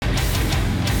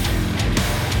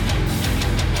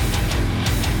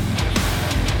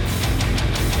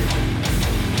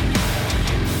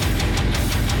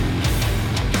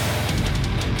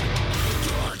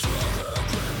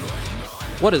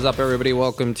What is up, everybody?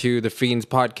 Welcome to the Fiends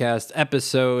Podcast,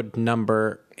 episode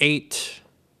number 8.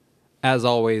 As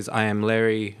always, I am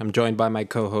Larry. I'm joined by my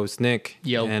co-host, Nick.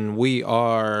 Yo. And we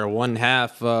are one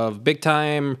half of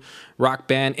big-time rock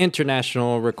band,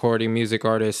 international recording music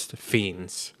artist,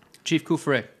 Fiends. Chief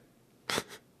Kufre.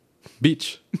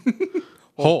 Beach.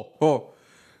 Ho.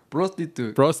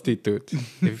 Prostitute. Prostitute.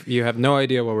 If you have no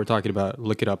idea what we're talking about,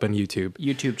 look it up on YouTube.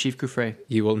 YouTube, Chief Kufre.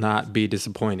 You will not be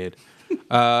disappointed.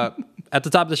 At the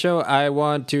top of the show, I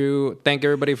want to thank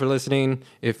everybody for listening.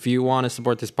 If you want to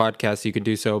support this podcast, you can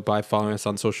do so by following us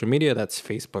on social media. That's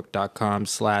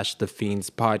facebook.com/The Fiends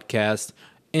Podcast.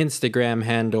 Instagram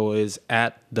handle is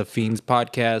 @The Fiends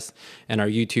Podcast. And our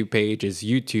YouTube page is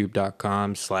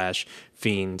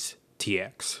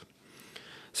youtube.com/FiendsTX.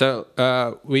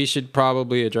 So we should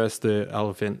probably address the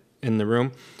elephant in the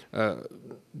room.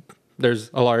 There's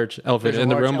a large elephant in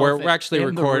the room. We're actually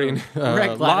recording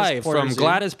live from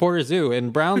Gladys Porter Zoo in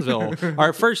Brownsville.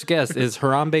 Our first guest is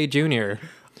Harambe Jr.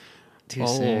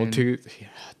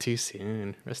 Too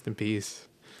soon. Rest in peace.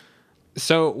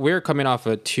 So we're coming off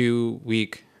a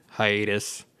 2-week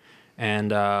hiatus, and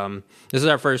this is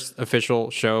our first official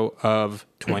show of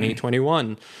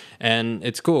 2021. And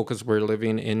it's cool because we're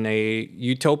living in a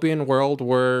utopian world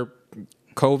where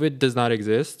COVID does not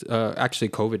exist. Actually,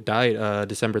 COVID died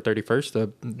December 31st.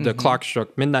 The clock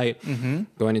struck midnight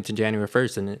going into January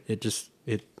 1st, and it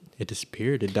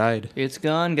disappeared. It died. It's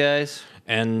gone, guys.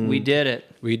 And we did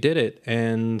it. We did it.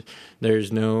 And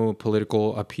there's no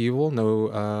political upheaval,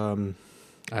 no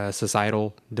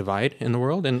societal divide in the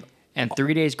world. And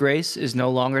 3 Days Grace is no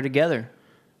longer together.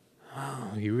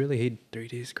 Oh, you really hate 3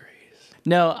 Days Grace.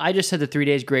 No, I just said the 3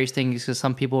 Days Grace thing because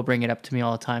some people bring it up to me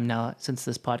all the time now since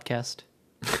this podcast.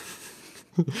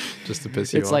 Just to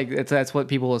piss you off. That's what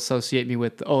people associate me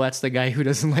with. Oh, that's the guy who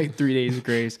doesn't like 3 Days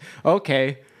Grace.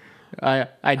 Okay.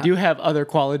 I do have other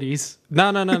qualities.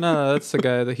 No. That's the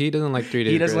guy that he doesn't like 3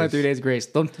 Days Grace. He doesn't like 3 Days Grace.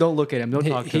 Don't look at him. Don't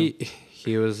talk to him.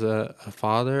 He was a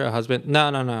father, a husband.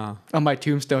 No. On my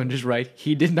tombstone, just write,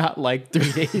 he did not like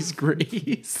 3 Days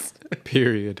Grace.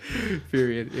 Period.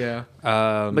 Yeah.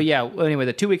 But yeah, anyway,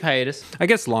 the 2-week hiatus. I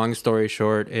guess long story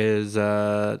short is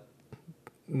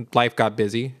life got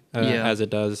busy, as it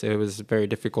does. It was very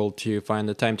difficult to find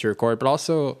the time to record. But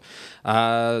also,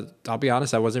 I'll be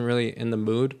honest, I wasn't really in the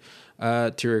mood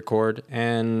to record.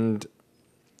 And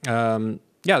that's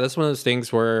one of those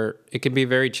things where it can be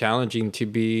very challenging to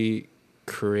be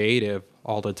creative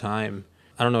all the time.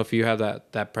 I don't know if you have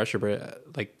that pressure, but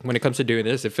like when it comes to doing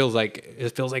this, it feels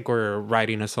like we're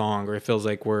writing a song, or it feels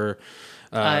like we're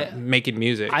making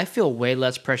music. I feel way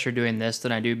less pressure doing this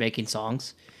than I do making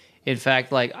songs. In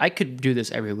fact, like I could do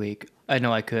this every week. I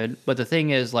know I could, but the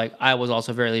thing is, like I was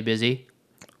also very busy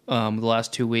the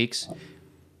last 2 weeks,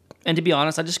 and to be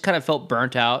honest, I just kind of felt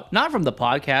burnt out. Not from the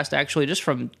podcast, actually, just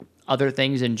from other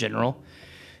things in general.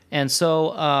 And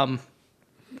so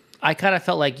I kind of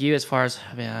felt like you, as far as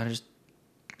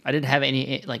I didn't have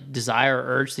any like desire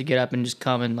or urge to get up and just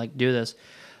come and like do this.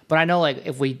 But I know like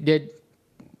if we did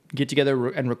get together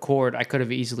and record, I could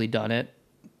have easily done it,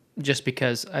 just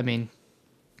because I'm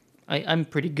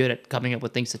pretty good at coming up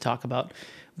with things to talk about.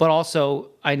 But also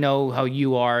I know how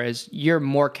you are, as you're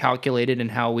more calculated in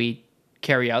how we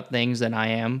carry out things than I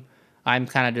am. I'm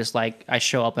kind of just like I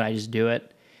show up and I just do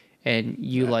it. And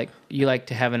you like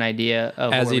to have an idea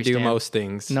of as where you we do stand. most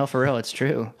things. No, for real, it's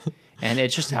true. And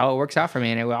it's just how it works out for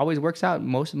me, and it always works out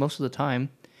most of the time.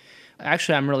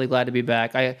 Actually, I'm really glad to be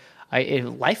back.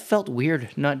 Life felt weird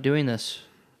not doing this.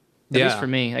 At least for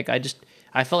me. Like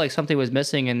I felt like something was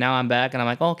missing, and now I'm back, and I'm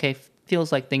like, oh, okay,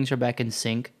 feels like things are back in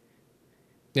sync.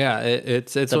 Yeah,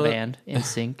 it's the band in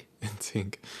sync. In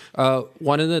sync.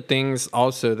 One of the things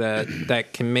also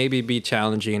that can maybe be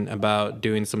challenging about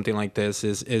doing something like this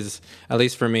is at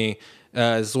least for me,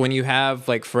 is when you have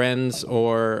like friends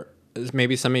or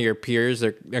maybe some of your peers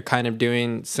are kind of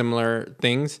doing similar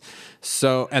things.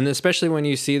 So, and especially when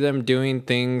you see them doing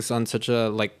things on such a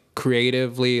like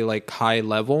creatively like high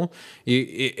level,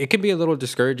 it can be a little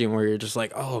discouraging where you're just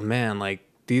like, oh man, like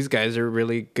these guys are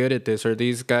really good at this, or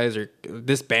this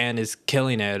band is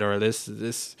killing it, or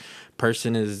this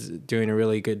person is doing a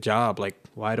really good job. Like,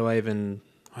 why do I even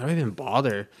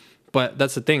bother? But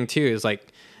that's the thing too, is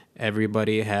like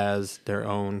everybody has their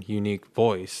own unique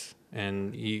voice,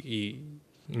 and you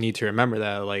need to remember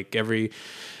that. Like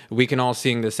we can all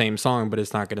sing the same song, but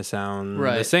it's not going to sound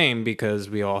the same because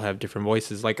we all have different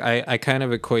voices. Like I kind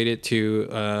of equate it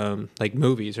to like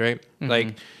movies, right? Mm-hmm.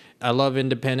 Like I love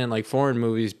independent, like foreign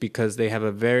movies, because they have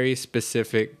a very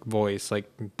specific voice. Like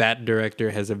that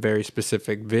director has a very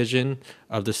specific vision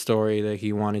of the story that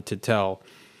he wanted to tell.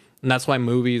 And that's why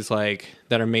movies like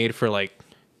that are made for like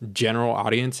general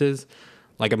audiences,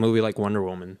 like a movie like Wonder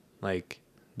Woman. Like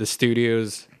the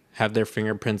studios have their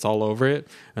fingerprints all over it,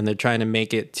 and they're trying to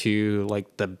make it to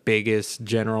like the biggest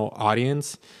general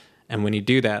audience. And when you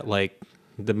do that, like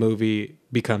the movie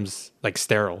becomes like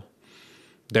sterile.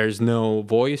 There's no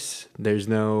voice, there's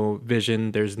no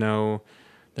vision, there's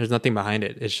nothing behind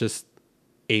it. It's just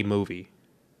a movie.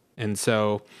 And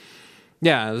so,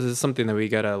 yeah, this is something that we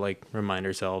gotta like remind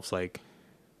ourselves, like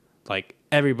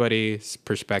everybody's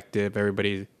perspective,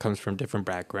 everybody comes from different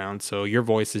backgrounds, so your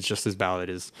voice is just as valid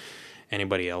as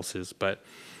anybody else's. But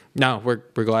no, we're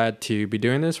glad to be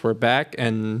doing this. We're back,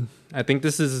 and I think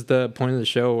this is the point of the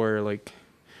show where like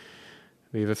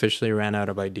we've officially ran out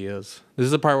of ideas. This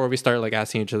is the part where we start like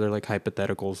asking each other like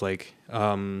hypotheticals, like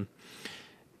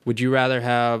would you rather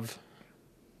have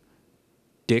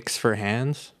dicks for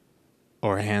hands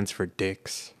or hands for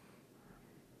dicks?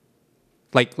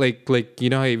 Like you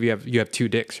know how you have two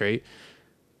dicks, right?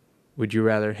 Would you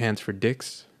rather hands for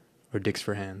dicks or dicks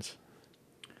for hands?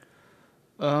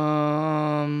 Like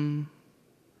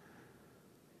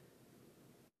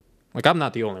I'm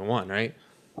not the only one, right?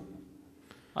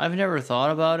 I've never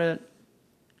thought about it.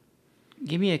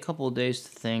 Give me a couple of days to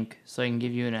think so I can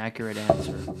give you an accurate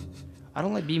answer. I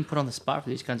don't like being put on the spot for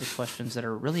these kinds of questions that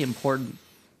are really important.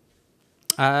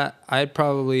 I'd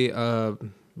probably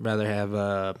rather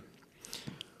have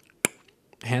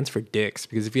hands for dicks,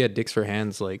 because if you had dicks for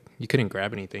hands, like you couldn't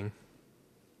grab anything.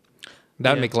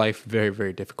 That would make life very,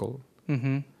 very difficult.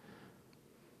 Mm-hmm.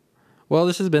 Well,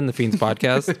 this has been the Fiends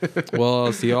Podcast.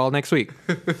 We'll see you all next week.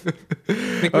 I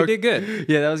think we did good.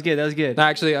 Yeah, that was good. That was good.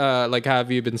 Actually, like, how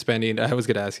have you been spending? I was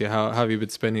gonna ask you, how have you been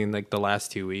spending like the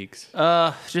last 2 weeks?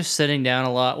 Just sitting down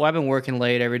a lot. Well, I've been working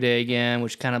late every day again,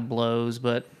 which kind of blows,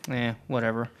 but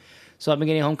whatever. So I've been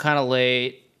getting home kind of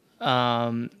late.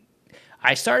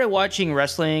 I started watching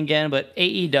wrestling again, but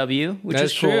AEW, which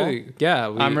is cool. True. Yeah,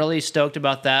 I'm really stoked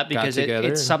about that because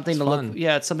it's something to look.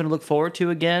 Yeah, it's something to look forward to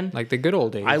again. Like the good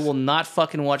old days. I will not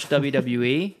fucking watch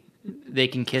WWE. They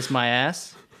can kiss my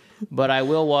ass, but I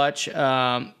will watch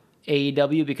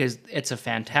AEW because it's a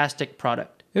fantastic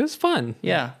product. It was fun.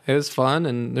 Yeah. It was fun,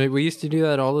 and we used to do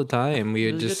that all the time. We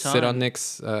would just sit on time.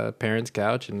 Nick's parents'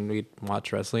 couch, and we'd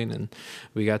watch wrestling, and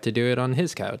we got to do it on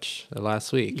his couch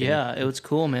last week. Yeah, it was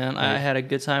cool, man. I had a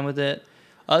good time with it.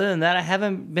 Other than that, I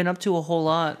haven't been up to a whole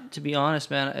lot, to be honest,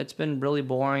 man. It's been really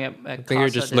boring at I think you're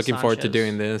just looking forward to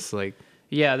doing this. Like,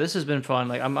 yeah, this has been fun.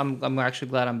 Like, I'm actually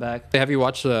glad I'm back. have you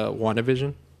watched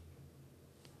WandaVision?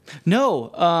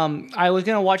 No, I was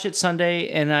gonna watch it Sunday,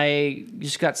 and I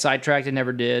just got sidetracked and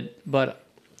never did. But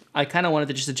I kind of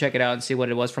wanted to check it out and see what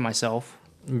it was for myself.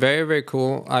 Very, very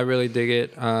cool. I really dig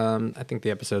it. I think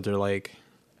the episodes are like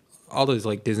all those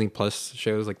like Disney Plus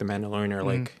shows, like The Mandalorian,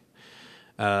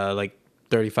 are like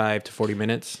 35 to 40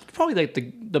 minutes. Probably like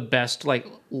the best like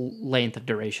length of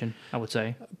duration, I would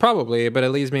say. Probably, but it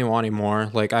leaves me wanting more.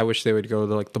 Like I wish they would go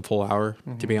to like the full hour,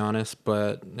 to be honest.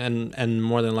 But and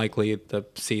more than likely the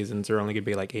seasons are only gonna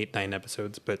be like 8-9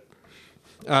 episodes. But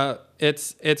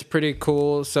it's pretty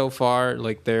cool so far.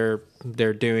 Like they're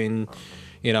doing,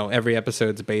 every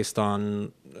episode's based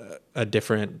on a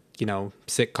different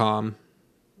sitcom,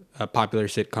 a popular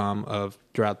sitcom of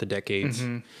throughout the decades.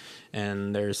 Mm-hmm.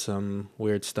 And there's some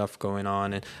weird stuff going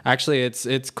on, and actually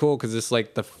it's cool because it's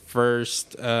like the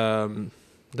first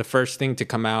thing to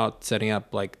come out setting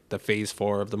up like the phase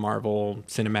 4 of the Marvel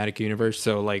Cinematic Universe.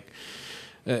 So like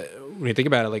when you think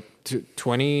about it, like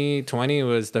 2020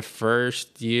 was the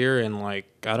first year in like,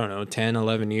 I don't know,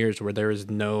 10-11 years where there was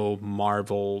no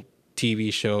Marvel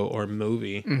TV show or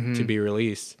movie to be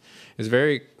released. It's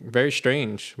very, very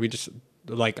strange.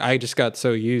 I just got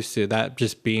so used to that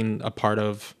just being a part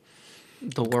of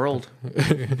the world.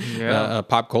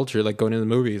 Pop culture, like going to the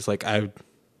movies. Like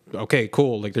okay,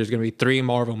 cool. Like there's gonna be 3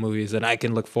 Marvel movies that I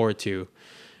can look forward to.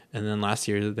 And then last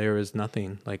year there was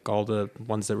nothing. Like all the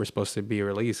ones that were supposed to be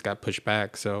released got pushed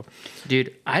back. So,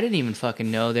 dude, I didn't even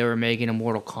fucking know they were making a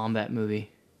Mortal Kombat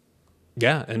movie.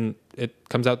 Yeah, and it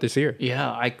comes out this year.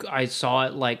 Yeah, I saw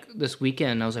it like this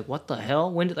weekend. I was like, what the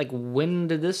hell? When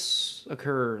did this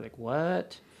occur? Like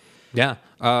what? Yeah.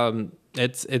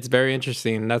 It's very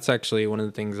interesting. That's actually one of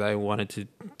the things I wanted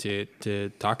to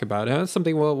talk about. And it's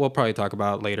something we'll probably talk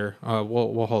about later.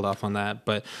 We'll hold off on that.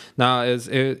 But no,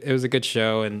 it was a good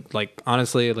show, and like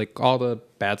honestly, like all the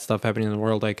bad stuff happening in the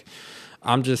world, like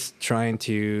I'm just trying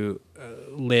to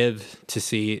live to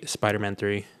see Spider-Man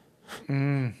 3.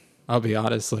 I'll be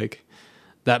honest, like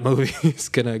that movie is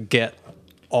gonna get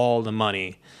all the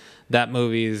money. That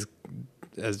movie is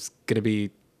gonna be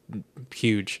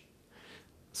huge.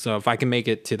 So if I can make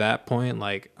it to that point,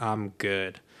 like I'm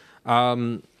good.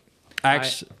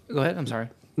 Actually, go ahead. I'm sorry.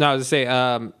 No, I was to say,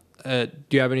 do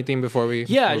you have anything before we?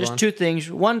 Yeah, move just on? two things.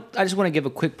 One, I just want to give a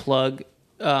quick plug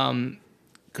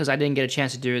because I didn't get a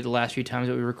chance to do it the last few times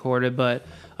that we recorded, but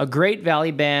a Great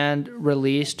Valley band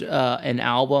released an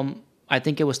album. I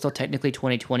think it was still technically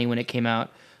 2020 when it came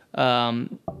out,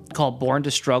 called Born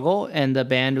to Struggle, and the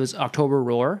band was October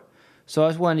Roar. So I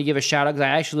just wanted to give a shout out because I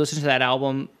actually listened to that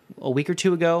album a week or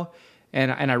two ago,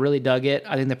 and I really dug it.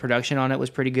 I think the production on it was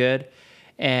pretty good.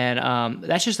 And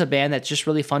that's just a band that's just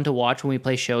really fun to watch when we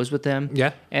play shows with them.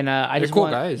 Yeah. And I They're just cool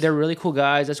want, guys. They're really cool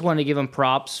guys. I just wanted to give them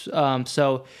props.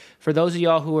 So for those of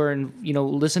y'all who are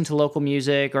listen to local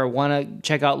music or want to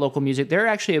check out local music, they're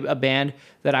actually a band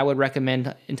that I would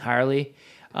recommend entirely.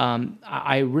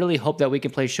 I really hope that we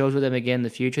can play shows with them again in the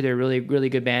future. They're a really, really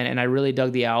good band, and I really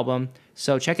dug the album.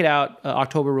 So check it out,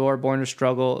 October Roar, Born to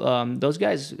Struggle. Those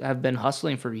guys have been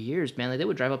hustling for years, man. Like, they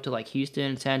would drive up to like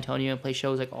Houston, San Antonio, and play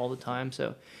shows like all the time.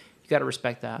 So you got to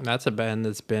respect that. That's a band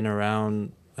that's been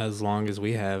around as long as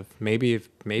we have. Maybe even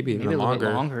Maybe a little longer.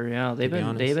 bit longer. Yeah, they've be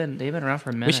been around for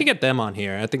a minute. We should get them on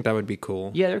here. I think that would be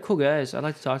cool. Yeah, they're cool guys. I'd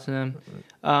like to talk to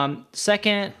them.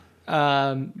 Second,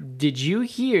 did you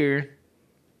hear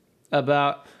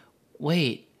about?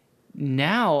 Wait,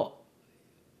 now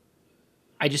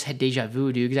I just had deja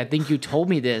vu, dude, because I think you told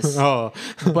me this, Oh,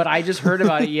 but I just heard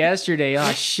about it yesterday.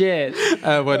 Oh shit!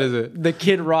 what is it? The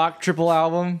Kid Rock triple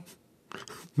album.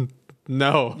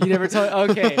 No. You never told.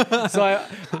 Okay, so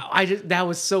I just that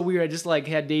was so weird. I just like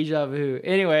had deja vu.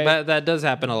 Anyway, That does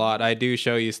happen a lot. I do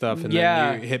show you stuff, and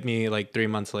Yeah. then you hit me like 3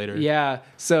 months later. yeah.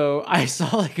 So I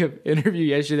saw like an interview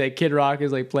yesterday that Kid Rock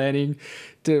is like planning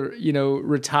to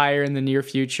retire in the near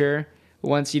future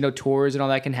once tours and all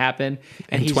that can happen.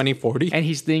 And In 2040? and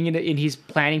he's thinking and he's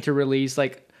planning to release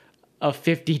like a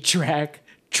 50-track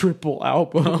triple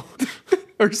album.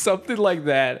 Or something like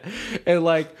that. And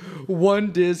like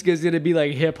one disc is gonna be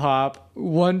like hip hop,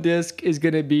 one disc is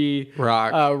gonna be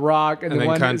Rock. and then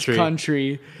one country. is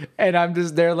country. And I'm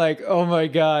just there like, oh my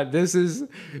god, this is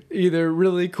either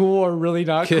really cool or really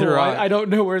not Kid cool. Rock. I don't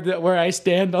know where I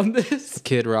stand on this.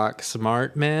 Kid Rock,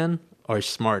 smart man or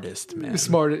smartest man?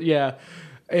 Smart, yeah.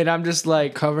 And I'm just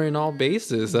like, Covering all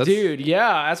bases. That's, dude,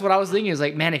 yeah, that's what I was thinking. Is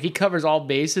like, man, if he covers all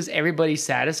bases, everybody's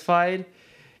satisfied.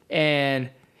 And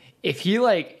if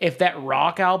that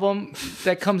rock album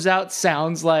that comes out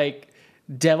sounds like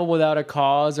Devil Without a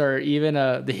Cause or even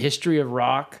the history of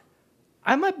rock,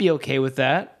 I might be okay with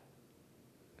that.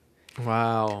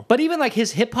 Wow. But even like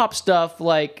his hip hop stuff,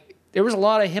 like there was a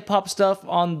lot of hip hop stuff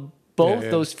on both Yeah.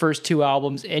 those first two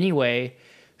albums anyway.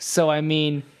 So I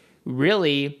mean,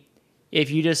 really,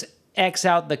 if you just X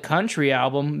out the country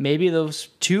album, maybe those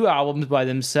two albums by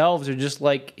themselves are just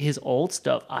like his old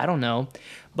stuff. I don't know.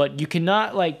 But you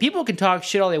cannot, like, people can talk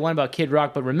shit all they want about Kid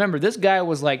Rock, but remember, this guy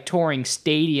was like touring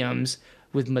stadiums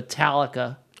with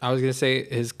Metallica. I was going to say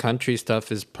his country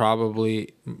stuff is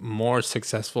probably more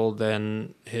successful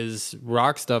than his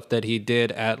rock stuff that he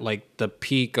did at like the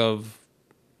peak of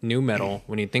new metal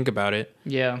when you think about it.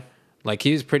 Yeah. Like,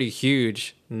 he was pretty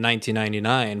huge in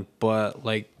 1999, but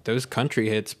like those country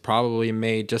hits probably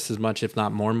made just as much, if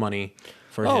not more money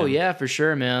for him. Oh, yeah, for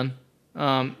sure, man.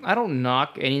 I don't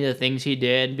knock any of the things he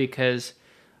did because,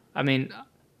 I mean,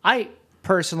 I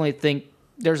personally think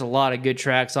there's a lot of good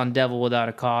tracks on Devil Without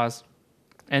a Cause.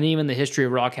 And even the history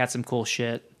of rock had some cool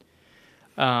shit.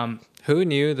 Who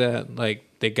knew that like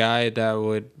the guy that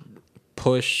would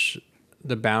push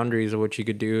the boundaries of what you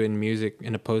could do in music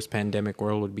in a post-pandemic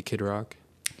world would be Kid Rock?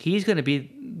 He's going to be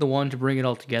the one to bring it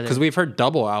all together. Because we've heard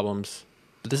double albums,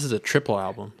 but this is a triple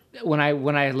album. When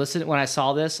I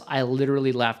saw this, I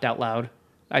literally laughed out loud.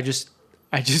 I just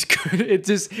could.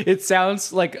 It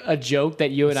sounds like a joke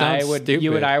that you and sounds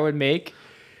stupid. I would make,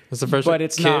 It's the first but one.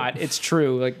 it's not. It's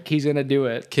true. Like, he's gonna do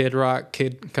it. Kid Rock,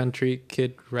 Kid Country,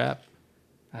 Kid Rap.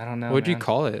 I don't know. What'd you man.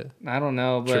 call it? I don't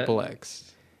know. But Triple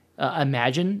X.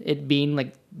 imagine it being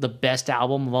like the best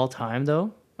album of all time,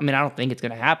 though. I mean, I don't think it's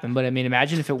gonna happen, but I mean,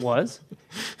 imagine if it was.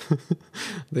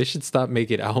 They should stop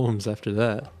making albums after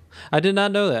that. I did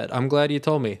not know that. I'm glad you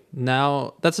told me.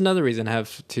 Now, that's another reason I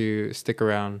have to stick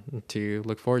around to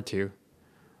look forward to.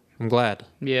 I'm glad.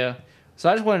 Yeah. So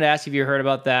I just wanted to ask if you heard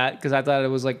about that because I thought it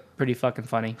was like pretty fucking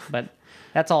funny. But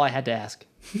that's all I had to ask.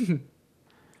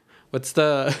 What's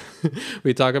the...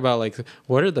 we talk about, like,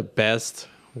 what are the best,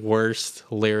 worst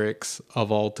lyrics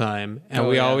of all time? And Oh,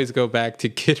 we yeah. always go back to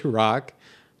Kid Rock.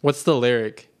 What's the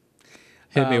lyric?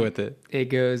 Hit me with it. It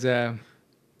goes.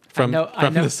 From I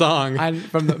know- the song. I'm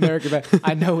from the American band.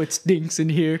 I know it stinks in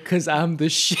here because I'm the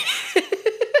shit.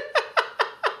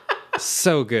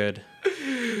 So good.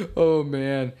 Oh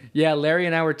man, yeah. Larry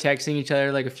and I were texting each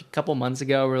other like couple months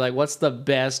ago. We're like, "What's the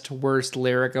best, worst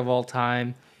lyric of all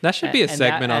time?" That should be a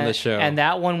segment on the show. And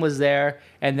that one was there.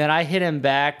 And then I hit him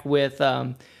back with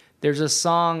there's a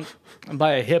song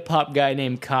by a hip hop guy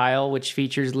named Kyle, which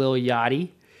features Lil Yachty,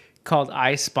 called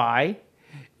I Spy.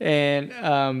 And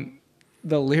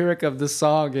the lyric of the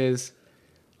song is,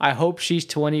 I hope she's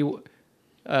 20.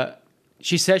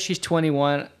 She says she's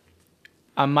 21.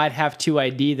 I might have to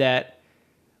ID that.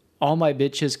 All my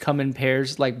bitches come in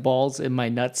pairs like balls in my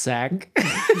nutsack.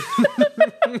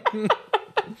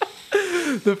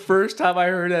 The first time I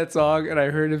heard that song and I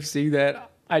heard him sing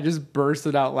that, I just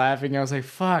bursted out laughing. I was like,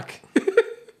 fuck.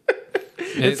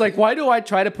 It's like, why do I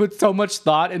try to put so much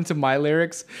thought into my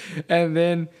lyrics? And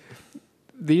then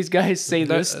these guys say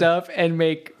this stuff and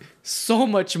make so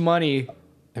much money.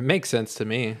 It makes sense to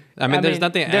me. I mean, there's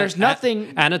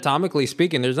nothing. Anatomically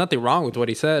speaking, there's nothing wrong with what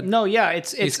he said. No, yeah,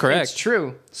 he's correct. It's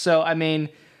true. So, I mean,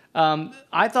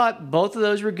 I thought both of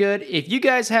those were good. If you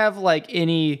guys have like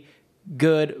any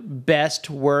good best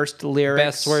worst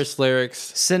lyrics,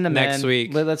 send them next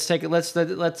week. Let's take it.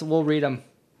 We'll read them.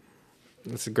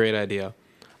 That's a great idea.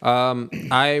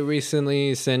 I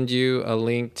recently sent you a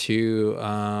link to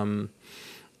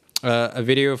a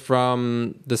video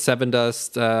from the Seven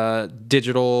Dust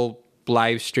digital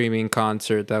live streaming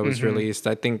concert that was released.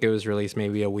 I think it was released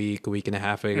maybe a week and a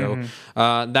half ago.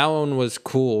 That one was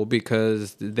cool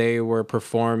because they were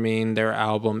performing their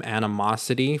album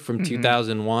Animosity from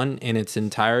 2001 in its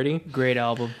entirety. Great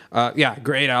album. Yeah,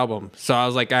 great album. So I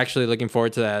was like actually looking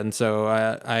forward to that. And so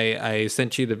I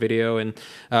sent you the video, and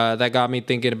that got me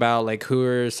thinking about like who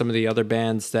are some of the other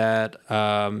bands that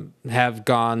have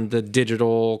gone the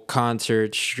digital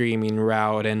concert streaming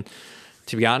route. And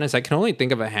to be honest, I can only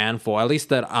think of a handful, at least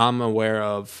that I'm aware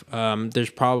of. There's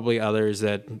probably others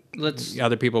that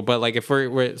other people, but like if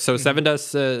we're so Seven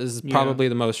Dust is probably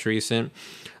the most recent.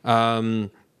 I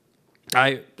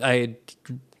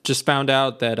just found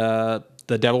out that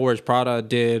the Devil Wears Prada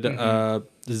did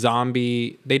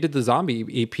Zombie. They did the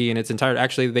Zombie EP in its entirety.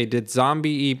 Actually, they did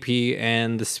Zombie EP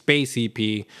and the Space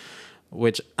EP,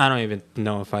 which I don't even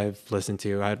know if I've listened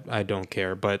to. I don't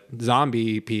care. But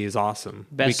Zombie EP is awesome.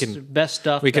 Best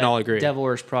stuff we can all agree. Devil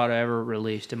Wears Prada ever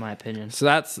released, in my opinion. So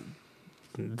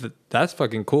that's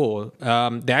fucking cool.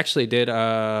 They actually did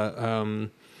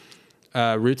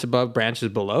Roots Above, Branches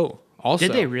Below also.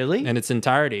 Did they really? In its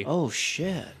entirety. Oh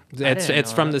shit.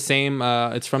 It's from the same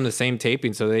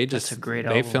taping, so they just that's a great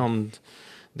album.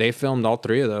 They filmed all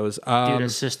three of those. Dude,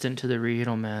 assistant to the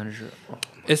regional manager. Oh.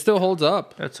 It still holds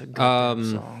up. That's a good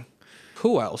song.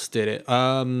 Who else did it?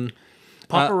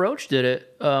 Papa Roach did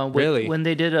it. Really? When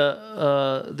they did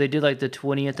they did like the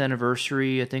 20th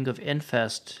anniversary, I think, of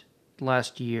Infest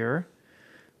last year,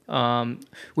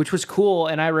 which was cool.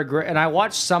 And I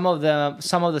watched some of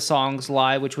the songs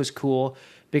live, which was cool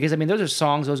because I mean those are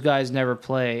songs those guys never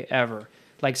play ever,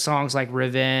 like songs like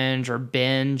Revenge or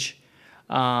Binge,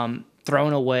 Thrown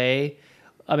Away.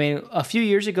 I mean, a few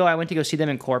years ago, I went to go see them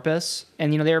in Corpus,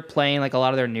 and, they were playing, like, a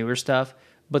lot of their newer stuff,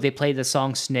 but they played the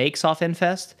song Snakes off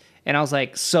Infest, and I was,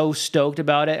 like, so stoked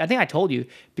about it. I think I told you,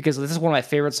 because this is one of my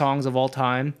favorite songs of all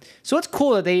time. So it's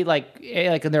cool that they, like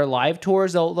in their live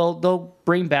tours, they'll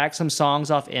bring back some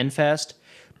songs off Infest,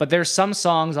 but there's some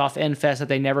songs off Infest that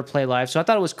they never play live, so I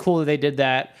thought it was cool that they did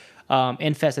that.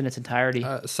 Infest in its entirety.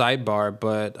 Sidebar,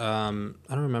 but I don't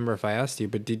remember if I asked you,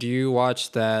 but did you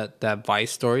watch that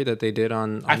Vice story that they did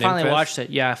on I finally Infest? watched it.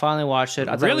 Yeah, I finally watched it.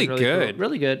 I thought really it was good. Cool.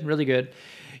 Really good. Really good.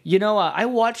 I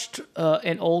watched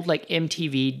an old like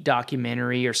MTV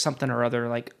documentary or something or other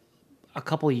like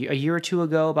a year or two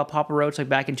ago about Papa Roach, like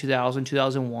back in 2000,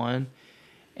 2001.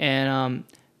 And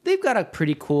they've got a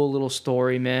pretty cool little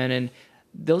story, man. And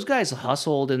those guys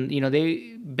hustled, and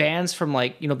bands from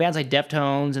like bands like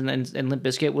Deftones and Limp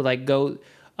Bizkit would like go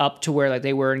up to where like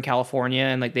they were in California,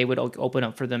 and like they would open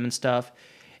up for them and stuff.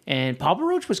 And Papa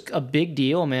Roach was a big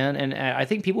deal, man. And I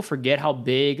think people forget how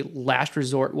big Last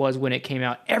Resort was when it came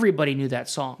out. Everybody knew that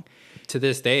song. To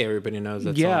this day, everybody knows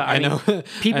that song. I know.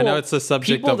 I know it's the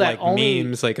subject of like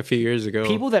memes like a few years ago.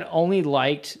 People that only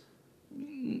liked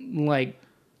like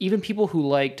even people who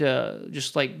liked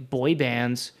just like boy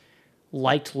bands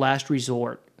liked Last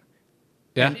Resort.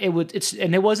 Yeah. And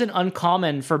it wasn't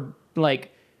uncommon for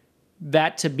like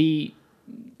that to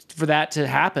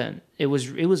happen. It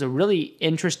was a really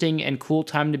interesting and cool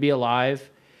time to be alive.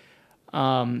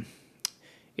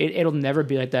 It'll never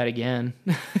be like that again.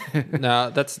 No,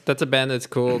 that's a band that's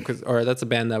cool or that's a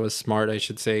band that was smart, I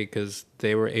should say, because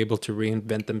they were able to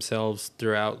reinvent themselves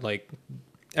throughout. Like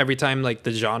every time like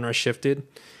the genre shifted,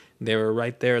 they were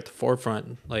right there at the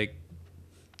forefront. Like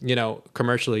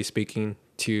commercially speaking,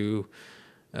 to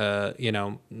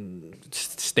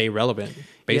stay relevant,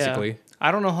 basically.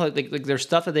 I don't know how like their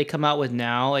stuff that they come out with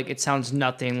now. Like it sounds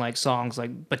nothing like songs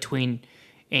like Between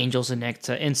Angels and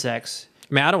Insects.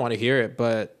 I mean, I don't want to hear it,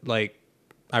 but like,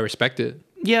 I respect it.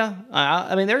 Yeah,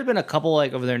 I mean, there have been a couple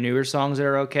like of their newer songs that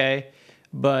are okay,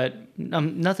 but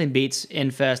nothing beats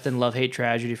Infest and Love Hate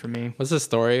Tragedy for me. What's the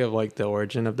story of like the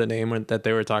origin of the name that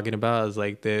they were talking about? Is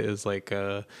like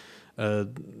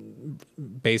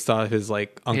based on his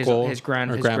like uncle, his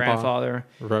grandfather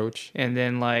Roach, and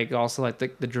then like also like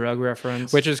the drug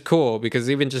reference, which is cool because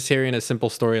even just hearing a simple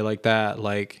story like that,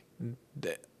 like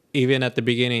even at the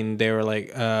beginning they were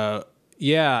like,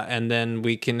 yeah, and then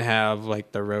we can have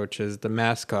like the roach as the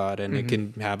mascot, and it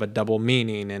can have a double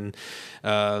meaning, and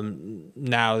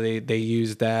now they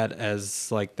use that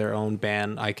as like their own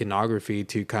band iconography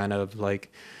to kind of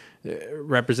like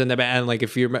represent the band. Like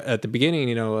if you're at the beginning,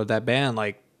 you know, of that band,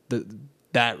 like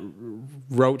that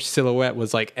roach silhouette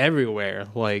was like everywhere.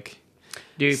 Like,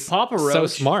 dude, Papa Roach, so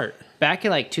smart. Back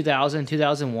in like 2000,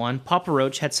 2001, Papa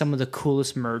Roach had some of the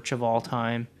coolest merch of all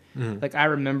time. Like I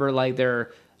remember like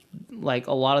their like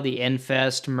a lot of the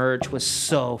Infest merch was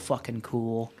so fucking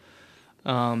cool.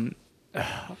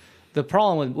 The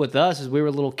problem with us is we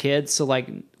were little kids, so like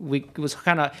it was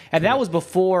kind of, and that was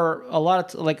before a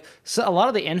lot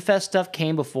of the Infest stuff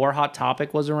came before Hot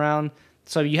Topic was around.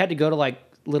 So you had to go to like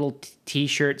little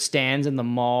t-shirt stands in the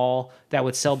mall that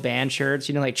would sell band shirts,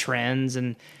 you know, like Trends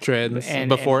and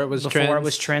before it was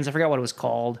Trends. I forgot what it was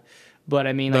called. But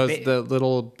I mean, like the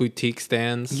little boutique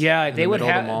stands. Yeah, they would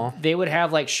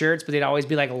have like shirts, but they'd always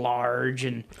be like large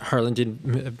and Harlingen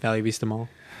Valley Vista Mall.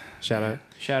 Shout out.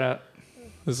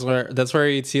 That's where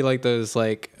you'd see like those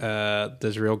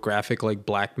real graphic like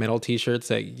black metal t-shirts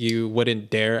that you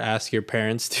wouldn't dare ask your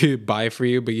parents to buy for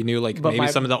you, but you knew like maybe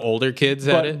some of the older kids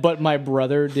had it. But my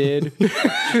brother did.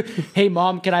 Hey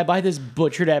mom, can I buy this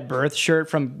Butchered at Birth shirt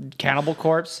from Cannibal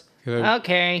Corpse?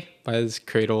 Okay. Buy this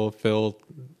Cradle Phil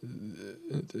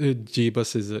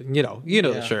Jeebus is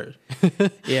the shirt.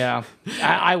 Yeah,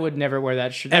 I would never wear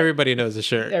that shirt. Everybody knows the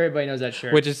shirt. Everybody knows that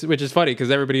shirt. Which is funny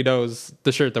because everybody knows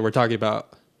the shirt that we're talking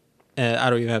about, and I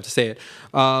don't even have to say it.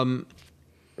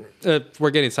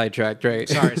 We're getting sidetracked, right?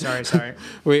 Sorry.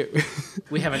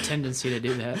 We have a tendency to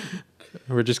do that.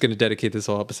 We're just going to dedicate this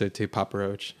whole episode to Papa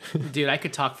Roach. Dude, I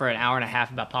could talk for an hour and a half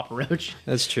about Papa Roach.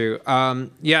 That's true.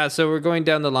 Yeah, so we're going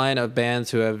down the line of bands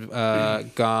who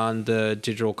have gone the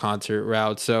digital concert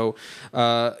route. So,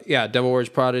 Devil Wears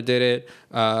Prada did it.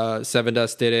 Seven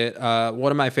Dust did it. One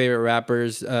of my favorite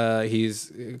rappers,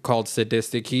 he's called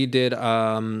Sadistic. He did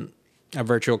a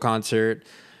virtual concert.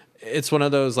 It's one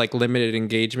of those like limited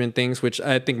engagement things, which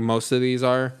I think most of these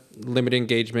are limited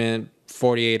engagement,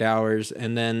 48 hours,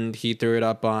 and then he threw it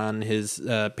up on his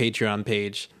Patreon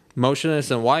page. Motionless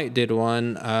in White did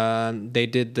one. They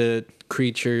did the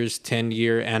Creatures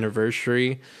 10-year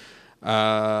anniversary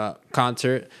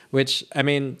concert, which, I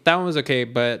mean, that one was okay,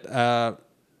 but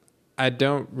I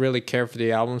don't really care for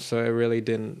the album, so it really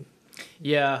didn't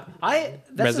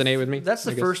resonate with me. That's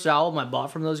the first album I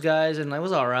bought from those guys, and it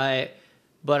was all right.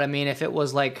 But, I mean, if it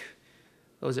was like...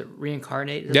 What was it?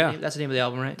 Reincarnate? That's the name of the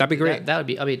album, right? That'd be great. That would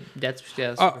be. I mean, that's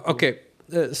cool. Okay.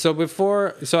 So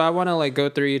I want to like go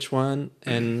through each one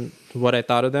and what I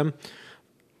thought of them.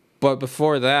 But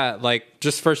before that, like,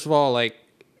 just first of all, like,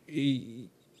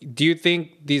 do you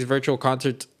think these virtual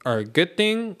concerts are a good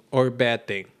thing or a bad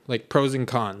thing? Like pros and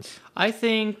cons. I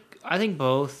think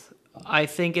both. I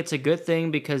think it's a good thing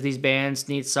because these bands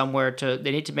need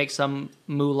they need to make some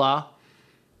moolah.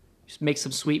 Just make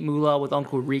some sweet moolah with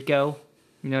Uncle Rico.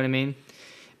 You know what I mean?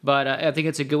 But I think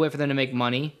it's a good way for them to make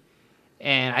money.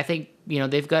 And I think,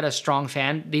 they've got a strong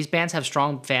these bands have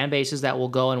strong fan bases that will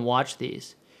go and watch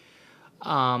these.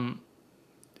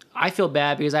 I feel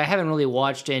bad because I haven't really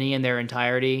watched any in their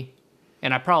entirety,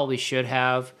 and I probably should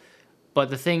have. But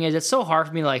the thing is, it's so hard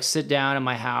for me to like sit down in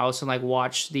my house and like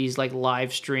watch these like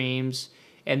live streams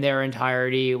in their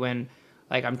entirety when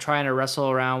like I'm trying to wrestle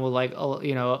around with like,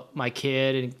 my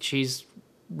kid and she's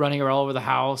running all over the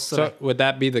house. So would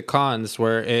that be the cons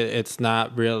where it's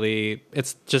not really,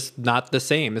 it's just not the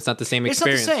same. It's not the same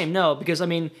experience. It's not the same, no, because I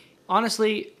mean,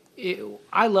 honestly,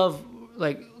 I love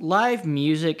like live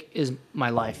music is my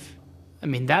life. I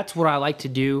mean, that's what I like to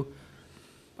do.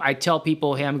 I tell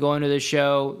people, hey, I'm going to this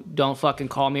show. Don't fucking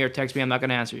call me or text me. I'm not going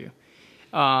to answer you.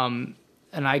 And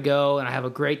I go and I have a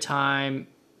great time.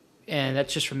 And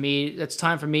that's just for me. That's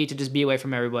time for me to just be away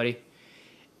from everybody.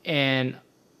 And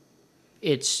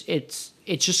it's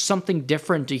just something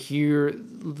different to hear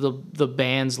the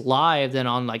bands live than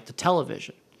on like the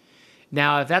television.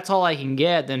 Now, if that's all I can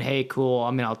get, then hey, cool.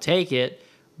 I mean, I'll take it.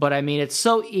 But I mean, it's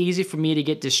so easy for me to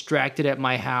get distracted at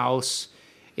my house.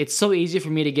 it's so easy for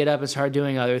me to get up and start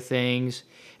doing other things,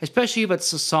 especially if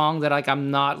it's a song that like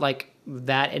I'm not like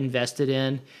that invested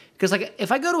in. Because like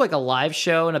if I go to like a live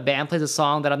show and a band plays a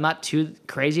song that I'm not too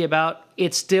crazy about,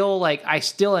 it's still like I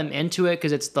still am into it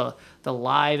because it's the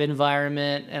live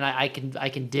environment and I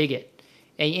can dig it.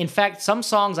 And in fact, some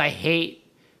songs I hate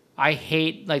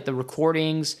like the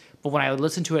recordings, but when I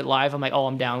listen to it live, I'm like, oh,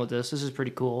 I'm down with this. This is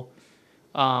pretty cool.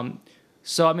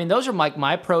 So I mean, those are like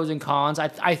my pros and cons.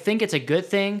 I think it's a good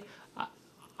thing.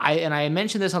 I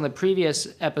mentioned this on the previous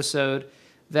episode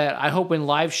that I hope when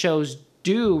live shows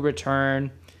do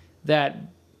return that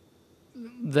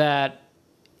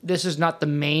this is not the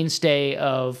mainstay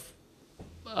of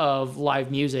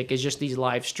live music. It's just these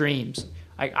live streams.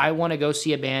 I want to go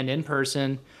see a band in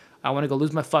person. I want to go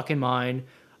lose my fucking mind.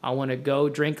 I want to go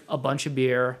drink a bunch of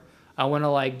beer. I want to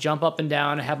like jump up and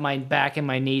down and have my back and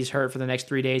my knees hurt for the next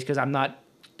 3 days because I'm not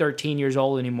 13 years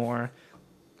old anymore.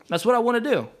 That's what I want to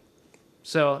do.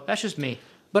 So that's just me.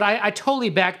 But I totally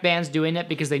back bands doing it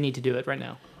because they need to do it right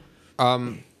now.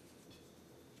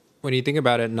 When you think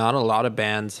about it, not a lot of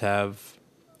bands have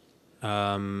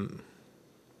done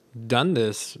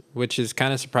this, which is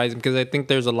kind of surprising because I think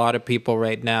there's a lot of people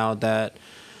right now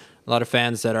a lot of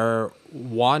fans that are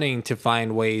wanting to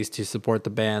find ways to support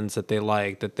the bands that they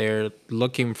like, that they're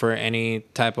looking for any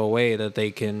type of way that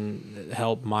they can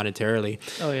help monetarily.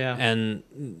 Oh, yeah. And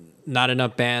not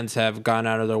enough bands have gone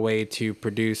out of their way to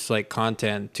produce like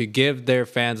content to give their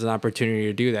fans an opportunity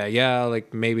to do that. Yeah,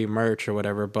 like maybe merch or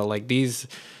whatever, but like the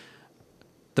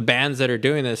bands that are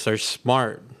doing this are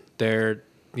smart. They're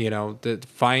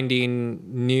finding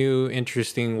new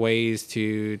interesting ways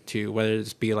to whether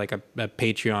it's be like a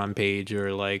Patreon page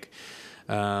or like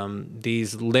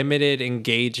these limited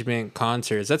engagement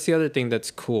concerts. That's the other thing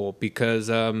that's cool because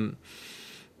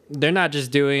they're not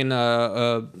just doing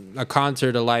a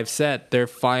concert, a live set. They're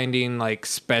finding like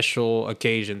special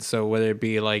occasions. So whether it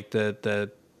be like the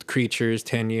Creatures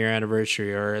 10-year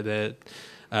anniversary or the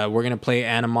we're going to play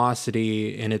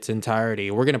Animosity in its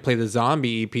entirety. We're going to play the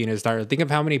Zombie EP in its entirety. Think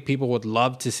of how many people would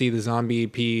love to see the Zombie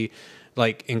EP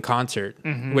like in concert,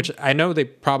 which I know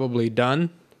they've probably done,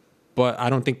 but I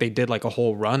don't think they did like a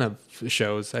whole run of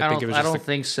shows. I think it was just I don't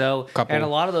think so. couple. And a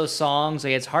lot of those songs,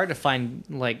 like it's hard to find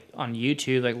like on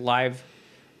YouTube, like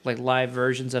live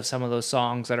versions of some of those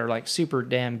songs that are like super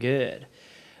damn good.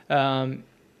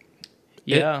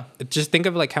 Yeah. Just think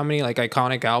of like how many like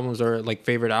iconic albums or like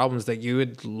favorite albums that you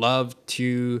would love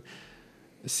to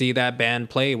see that band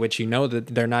play, which that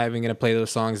they're not even going to play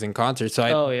those songs in concert.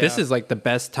 So this is like the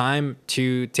best time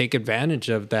to take advantage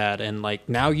of that. And like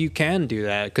now you can do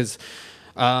that because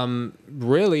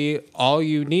really all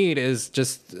you need is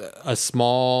just a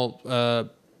small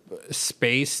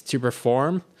space to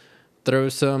perform, throw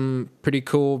some pretty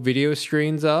cool video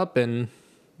screens up and,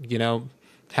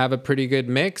 have a pretty good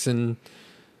mix and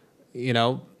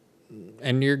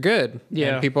and you're good.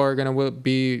 Yeah. And people are going to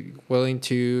be willing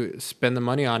to spend the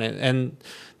money on it. And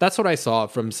that's what I saw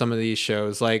from some of these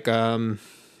shows, like the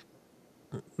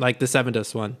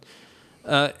Sevendust one.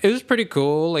 It was pretty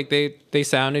cool. Like they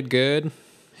sounded good.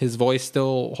 His voice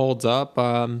still holds up.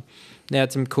 They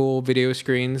had some cool video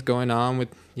screens going on with,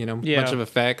 a bunch of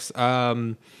effects.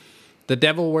 The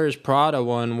Devil Wears Prada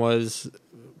one was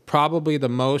probably the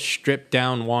most stripped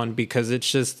down one because it's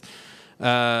just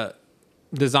the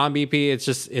Zombie EP.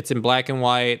 It's in black and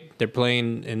white. They're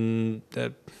playing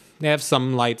they have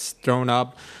some lights thrown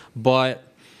up, but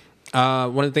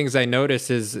one of the things I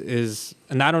noticed is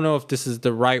and I don't know if this is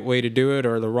the right way to do it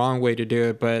or the wrong way to do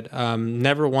it, but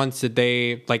never once did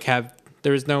they like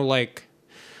there was no like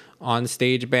on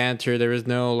stage banter. There was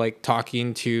no like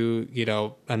talking to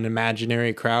an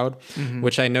imaginary crowd,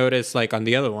 which I noticed like on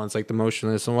the other ones, like the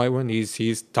Motionless in White one.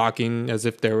 He's talking as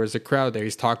if there was a crowd there.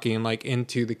 He's talking like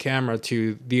into the camera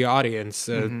to the audience,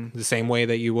 the same way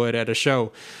that you would at a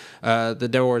show. The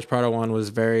Devil Wears Prada one was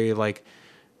very like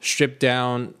stripped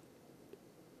down,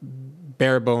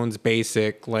 bare bones,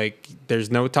 basic. Like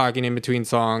there's no talking in between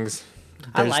songs.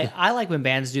 I like when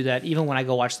bands do that, even when I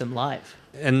go watch them live.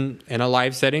 And in a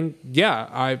live setting, yeah,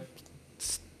 I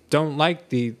don't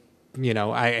like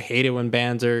I hate it when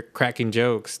bands are cracking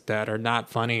jokes that are not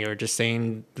funny or just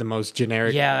saying the most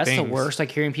generic that's things. the worst.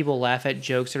 Like hearing people laugh at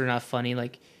jokes that are not funny.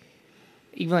 Like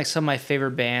even like some of my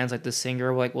favorite bands, like the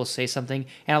singer will say something,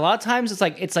 and a lot of times it's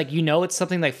like it's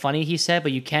something like funny he said,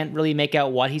 but you can't really make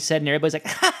out what he said, and everybody's like,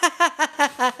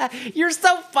 "You're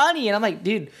so funny," and I'm like,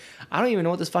 dude, I don't even know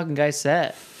what this fucking guy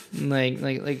said.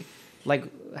 Like,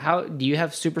 how do you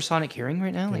have supersonic hearing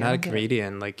right now? You're not a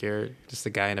comedian. Like you're just a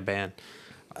guy in a band.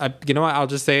 You know what? I'll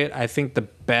just say it. I think the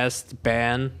best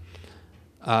band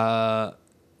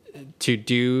to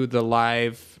do the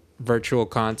live virtual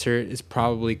concert is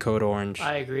probably Code Orange.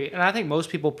 I agree, and I think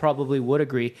most people probably would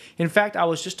agree. In fact, I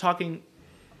was just talking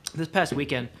this past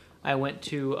weekend. I went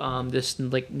to this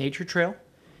like nature trail,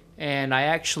 and I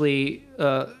actually,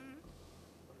 I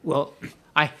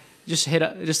just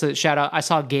a shout out. I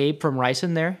saw Gabe from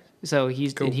Ryson there, so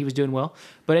he was doing well.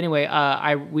 But anyway,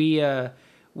 we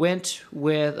went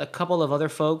with a couple of other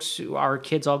folks. Our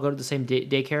kids all go to the same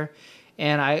daycare,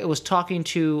 and I was talking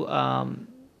to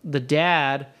the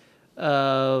dad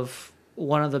of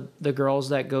one of the girls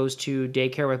that goes to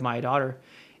daycare with my daughter,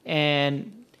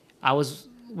 and I was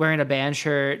wearing a band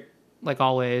shirt like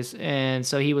always, and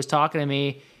so he was talking to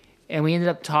me, and we ended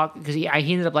up talking because he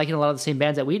ended up liking a lot of the same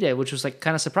bands that we did, which was like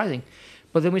kind of surprising.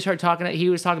 But then we started talking. He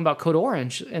was talking about Code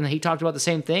Orange, and he talked about the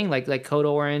same thing, like Code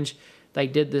Orange,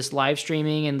 like did this live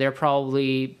streaming, and they're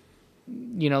probably,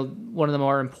 one of the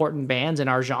more important bands in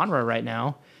our genre right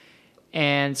now,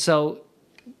 and so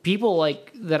people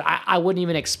like that I wouldn't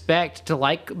even expect to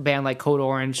like a band like Code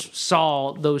Orange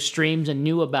saw those streams and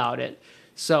knew about it.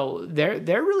 So they're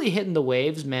really hitting the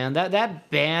waves, man. That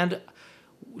band,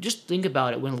 just think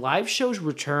about it. When live shows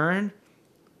return,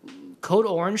 Code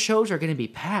Orange shows are going to be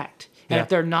packed. And if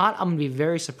they're not, I'm going to be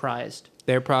very surprised.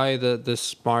 They're probably the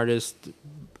smartest,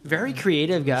 very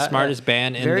creative guy, smartest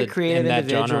band in very creative in that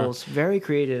individuals, genre. Very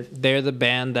creative. They're the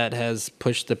band that has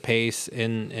pushed the pace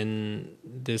in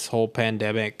this whole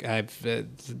pandemic.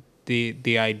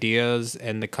 The ideas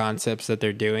and the concepts that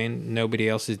they're doing, nobody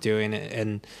else is doing it,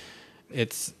 and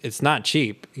it's not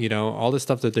cheap. All the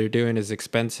stuff that they're doing is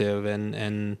expensive,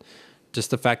 and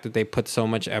just the fact that they put so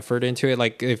much effort into it.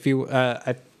 Like if you,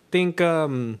 I think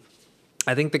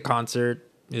the concert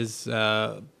is.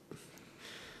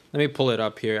 Let me pull it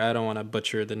up here. I don't want to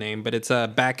butcher the name, but it's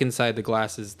Back Inside the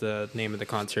Glass is the name of the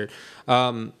concert.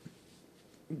 It's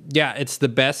the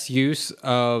best use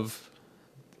of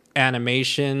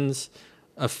animations,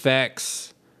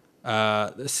 effects,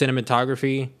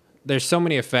 cinematography. There's so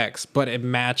many effects, but it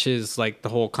matches like the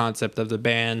whole concept of the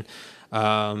band.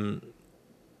 The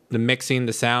mixing,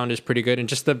 the sound is pretty good, and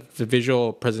just the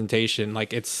visual presentation.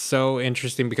 Like it's so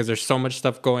interesting because there's so much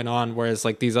stuff going on, whereas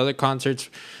like these other concerts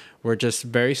were just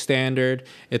very standard.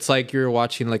 It's like you're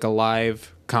watching like a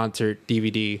live concert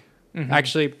DVD. Mm-hmm.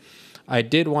 Actually, I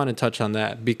did want to touch on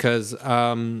that because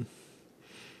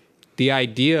the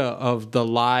idea of the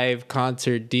live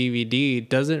concert DVD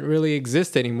doesn't really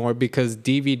exist anymore because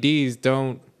DVDs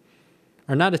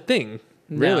are not a thing,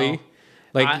 really. No.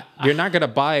 Like you're not going to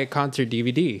buy a concert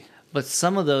DVD. But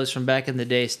some of those from back in the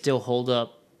day still hold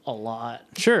up a lot.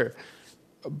 Sure.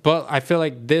 But I feel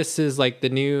like this is like the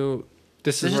new...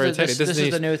 This is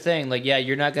the new thing. Like, yeah,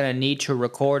 you're not going to need to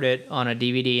record it on a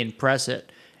DVD and press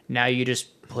it. Now you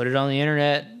just put it on the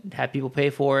internet, have people pay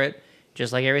for it,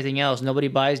 just like everything else. Nobody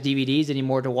buys DVDs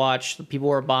anymore to watch. People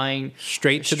are buying...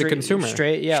 Straight to the consumer.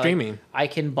 Streaming. Like, I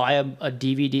can buy a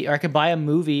DVD, or I can buy a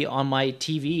movie on my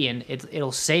TV, and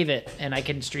it'll save it, and I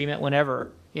can stream it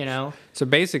whenever, So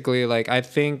basically, like, I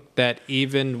think that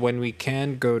even when we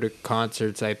can go to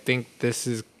concerts, I think this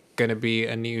is going to be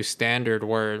a new standard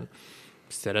where...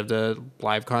 Instead of the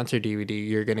live concert DVD,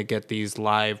 you're gonna get these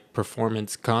live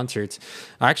performance concerts.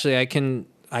 Actually, I can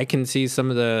see some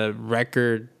of the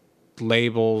record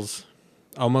labels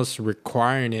almost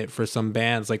requiring it for some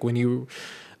bands. Like when you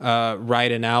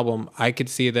write an album, I could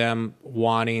see them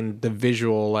wanting the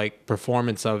visual like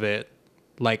performance of it,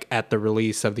 like at the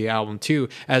release of the album too,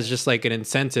 as just like an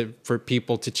incentive for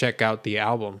people to check out the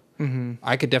album. Mm-hmm.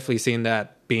 I could definitely see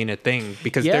that being a thing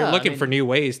because they're looking for new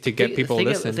ways to get people to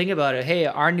listen. Think about it. Hey,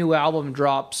 our new album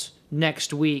drops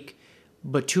next week,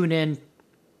 but tune in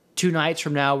 2 nights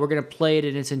from now. We're going to play it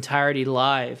in its entirety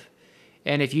live.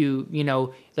 And if you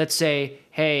let's say,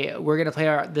 hey, we're going to play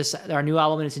our new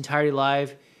album in its entirety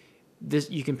live.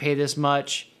 You can pay this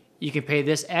much. You can pay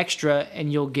this extra,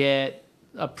 and you'll get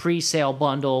a pre-sale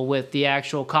bundle with the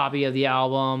actual copy of the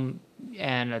album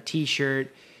and a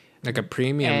T-shirt. Like a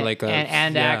premium,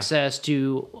 and access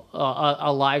to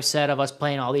a live set of us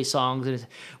playing all these songs,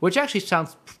 which actually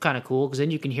sounds kind of cool because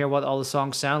then you can hear what all the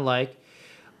songs sound like.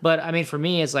 But I mean, for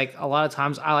me, it's like a lot of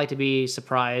times I like to be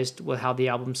surprised with how the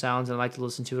album sounds, and I like to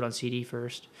listen to it on CD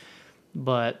first.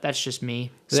 But that's just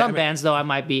me. Some bands, though, I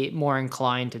might be more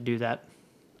inclined to do that.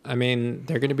 I mean,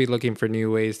 they're going to be looking for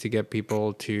new ways to get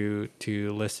people to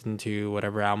listen to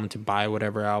whatever album, to buy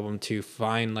whatever album, to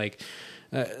find like.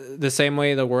 The same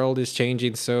way the world is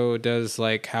changing, so does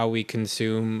like how we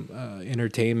consume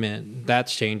entertainment.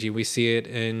 That's changing. We see it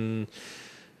in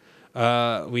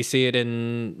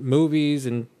movies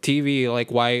and TV.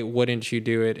 Like, why wouldn't you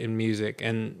do it in music?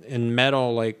 And in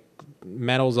metal, like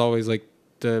metal's always like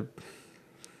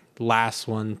last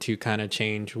one to kind of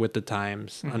change with the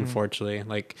times, unfortunately.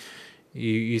 Like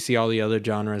you see all the other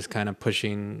genres kind of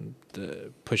pushing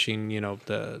the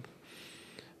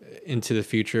into the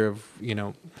future of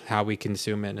how we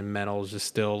consume it, and metal is just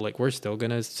still like we're still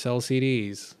gonna sell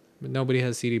CDs, but nobody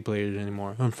has CD players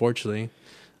anymore, unfortunately.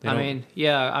 You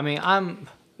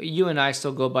and I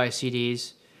still go buy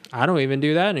CDs. I don't even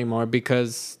do that anymore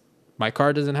because my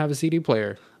car doesn't have a CD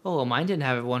player. Oh, well, mine didn't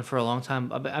have one for a long time.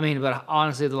 But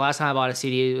honestly, the last time I bought a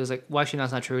CD, it was like, well, actually, no,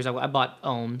 that's not true. It was like, I bought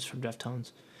Ohms from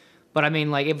Deftones. But I mean,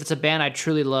 like, if it's a band I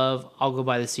truly love, I'll go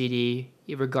buy the CD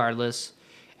regardless.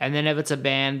 And then if it's a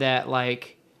band that,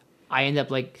 like, I end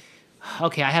up, like,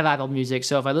 okay, I have Apple Music,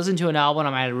 so if I listen to an album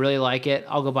and I really like it,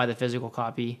 I'll go buy the physical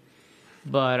copy.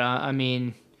 But,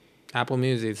 Apple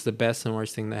Music, it's the best and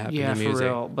worst thing that happened to music. Yeah, for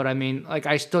real. But, I mean, like,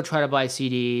 I still try to buy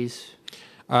CDs.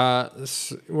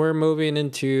 We're moving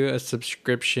into a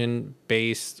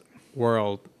subscription-based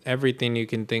world. Everything you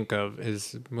can think of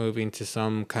is moving to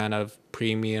some kind of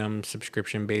premium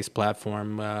subscription-based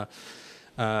platform.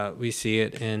 We see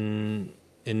it in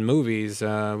movies.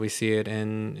 We see it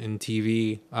in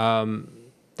TV.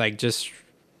 Like just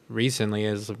recently,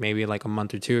 as maybe like a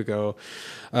month or two ago,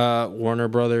 Warner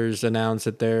Brothers announced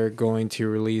that they're going to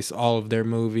release all of their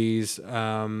movies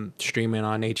streaming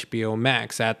on HBO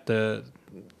Max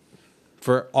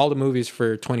for all the movies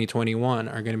for 2021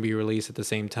 are going to be released at the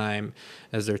same time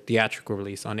as their theatrical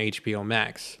release on HBO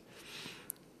Max.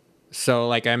 So,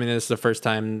 like, I mean, this is the first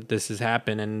time this has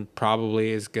happened, and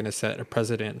probably is going to set a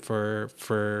precedent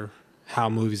for how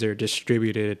movies are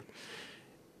distributed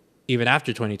even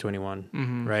after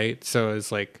 2021, right? So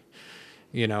it's like,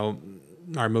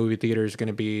 our movie theater is going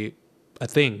to be a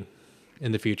thing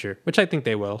in the future, which I think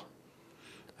they will.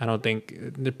 I don't think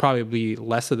there'll probably be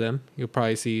less of them. You'll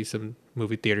probably see some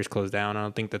movie theaters close down. I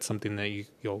don't think that's something that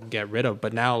you'll get rid of.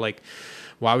 But now, like,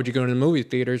 why would you go to the movie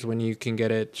theaters when you can get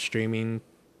it streaming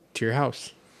to your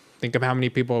house? Think of how many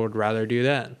people would rather do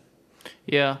that.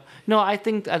 Yeah. No, I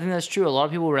think that's true. A lot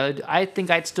of people would rather. I think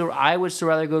I would still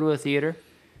rather go to a theater.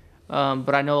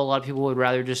 But I know a lot of people would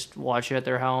rather just watch it at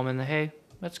their home and hey,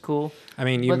 that's cool. I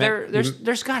mean,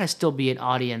 there's got to still be an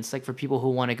audience like for people who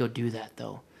want to go do that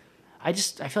though. I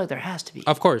feel like there has to be.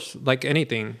 Of course, like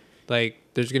anything, like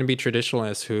there's gonna be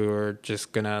traditionalists who are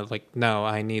just gonna like, no,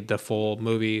 I need the full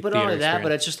movie. But not only that,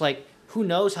 but it's just like, who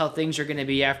knows how things are gonna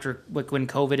be after, like when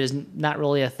COVID is not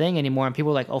really a thing anymore, and people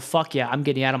are like, oh fuck yeah, I'm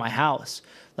getting out of my house.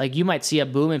 Like you might see a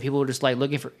boom, and people are just like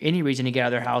looking for any reason to get out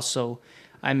of their house. So,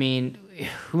 I mean,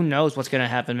 who knows what's gonna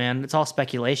happen, man? It's all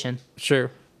speculation. Sure,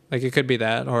 like it could be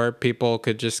that, or people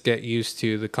could just get used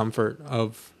to the comfort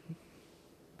of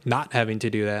not having to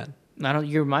do that.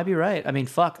 You might be right. I mean,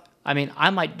 fuck. I mean,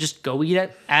 I might just go eat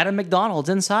at a McDonald's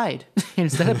inside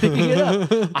instead of picking it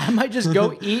up. I might just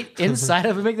go eat inside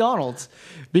of a McDonald's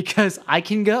because I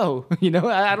can go.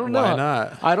 I don't know. Why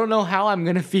not? I don't know how I'm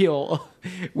gonna feel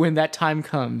when that time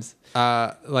comes.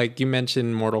 Like you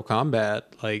mentioned Mortal Kombat.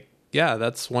 Like, yeah,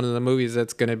 that's one of the movies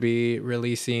that's gonna be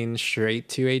releasing straight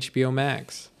to HBO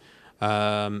Max.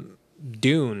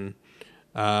 Dune.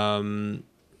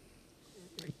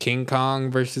 King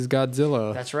Kong versus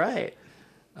Godzilla. That's right.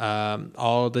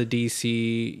 All the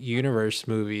DC Universe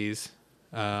movies.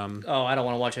 I don't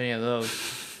want to watch any of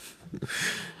those.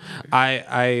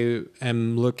 I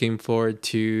am looking forward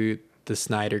to the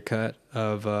Snyder cut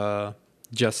of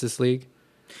Justice League.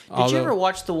 Did you ever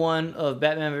watch the one of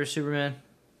Batman vs Superman?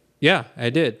 Yeah, I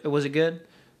did. Was it good?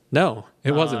 No,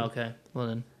 it wasn't. Okay, well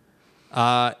then.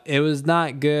 It was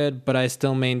not good, but I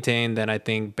still maintain that I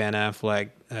think Ben Affleck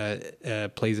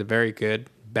plays a very good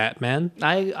Batman.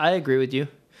 I agree with you.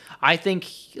 I think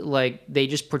like they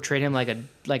just portrayed him like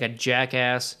a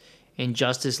jackass in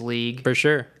Justice League. For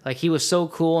sure. Like he was so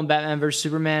cool in Batman vs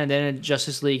Superman, and then in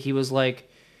Justice League he was like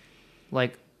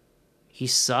he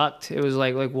sucked. It was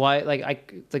like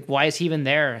why is he even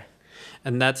there?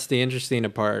 And that's the interesting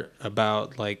part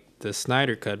about like the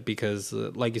Snyder cut, because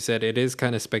like you said, it is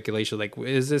kind of speculation. Like,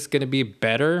 is this going to be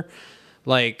better?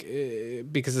 Like,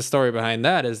 because the story behind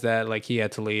that is that like he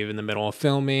had to leave in the middle of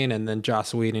filming, and then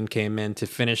Joss Whedon came in to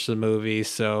finish the movie.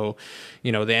 So,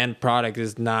 the end product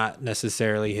is not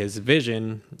necessarily his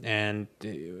vision, and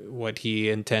what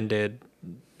he intended,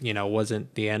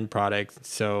 wasn't the end product.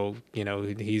 So,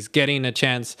 he's getting a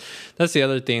chance. That's the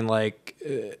other thing. Like,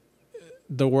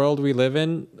 the world we live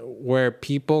in, where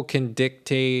people can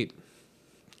dictate,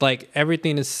 like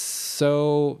everything is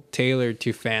so tailored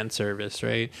to fan service,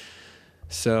 right?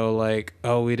 So like,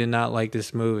 oh, we did not like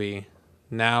this movie.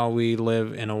 Now we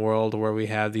live in a world where we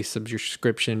have these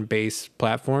subscription-based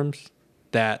platforms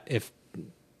that if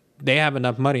they have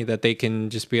enough money that they can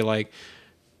just be like,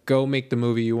 go make the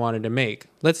movie you wanted to make.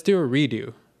 Let's do a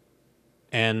redo.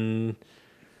 And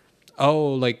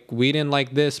oh, like we didn't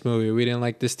like this movie, we didn't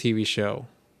like this TV show.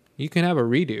 You can have a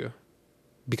redo,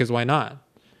 because why not?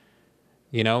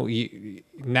 You know,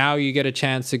 now you get a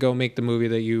chance to go make the movie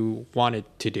that you wanted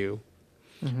to do,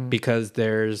 because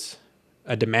there's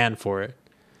a demand for it,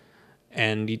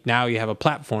 and now you have a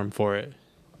platform for it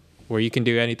where you can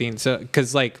do anything. So,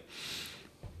 because like,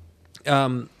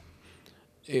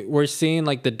 we're seeing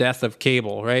like the death of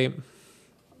cable, right?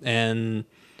 And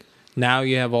now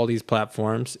you have all these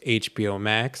platforms: HBO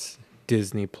Max,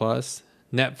 Disney Plus,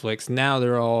 Netflix. Now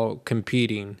they're all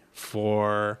competing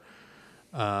for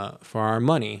our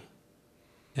money,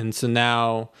 and so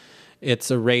now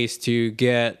it's a race to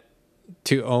get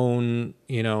to own,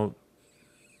 you know,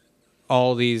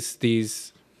 all these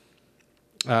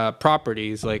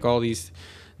properties, like all this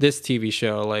TV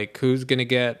show. Like, who's gonna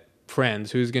get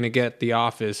Friends? Who's gonna get The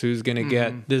Office? Who's gonna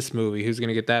get this movie? Who's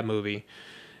gonna get that movie?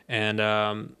 And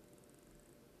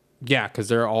yeah, because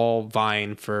they're all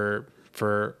vying for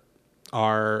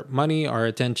our money, our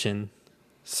attention.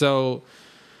 So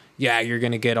yeah, you're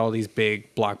going to get all these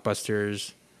big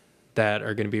blockbusters that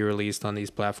are going to be released on these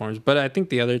platforms. But I think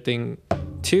the other thing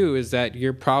too is that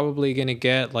you're probably going to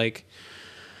get like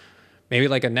maybe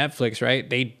like a Netflix, right?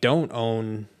 They don't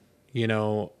own, you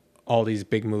know, all these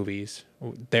big movies.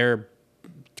 They're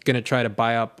going to try to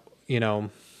buy up, you know,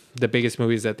 the biggest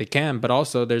movies that they can, but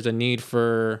also there's a need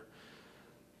for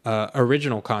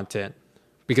original content,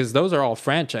 because those are all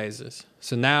franchises.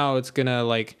 So now it's going to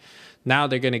like, now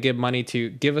they're going to give money to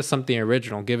give us something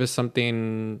original, give us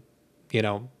something, you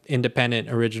know, independent,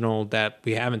 original that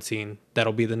we haven't seen.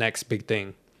 That'll be the next big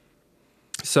thing.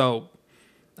 So,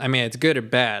 I mean, it's good or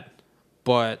bad,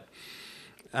 but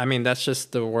I mean, that's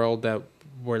just the world that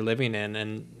we're living in,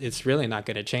 and it's really not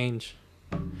going to change.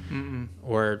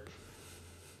 Or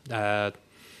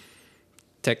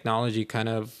technology kind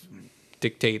of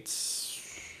dictates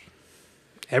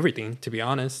everything, to be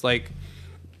honest. Like,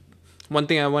 one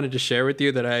thing I wanted to share with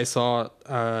you that I saw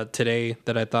today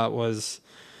that I thought was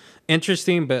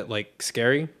interesting but like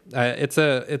scary. It's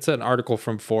an article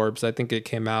from Forbes. I think it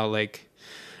came out like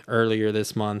earlier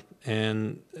this month,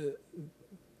 and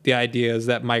the idea is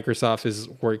that Microsoft is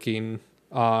working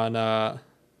on a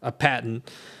patent.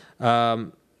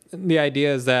 The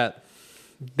idea is that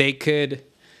they could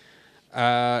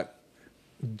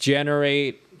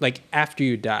generate, like after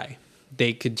you die,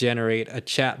 they could generate a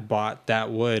chat bot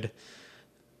that would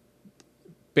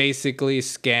basically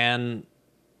scour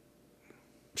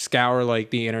like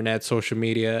the internet, social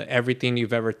media, everything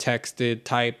you've ever texted,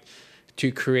 typed,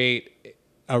 to create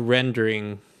a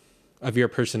rendering of your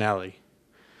personality.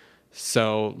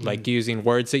 So like using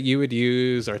words that you would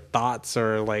use, or thoughts,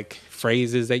 or like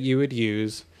phrases that you would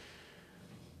use,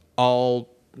 all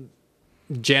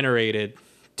generated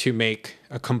to make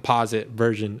a composite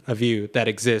version of you that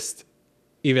exists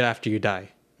even after you die.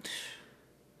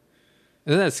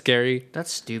 Isn't that scary?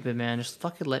 That's stupid, man. Just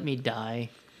fucking let me die.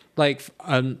 Like,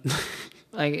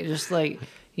 Like, just like,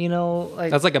 you know,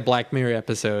 like, that's like a Black Mirror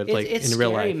episode, like it's in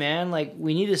real scary, life. man. Like,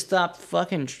 we need to stop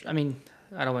fucking. I mean,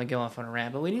 I don't want to go off on a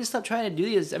rant, but we need to stop trying to do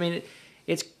this. I mean,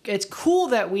 it's cool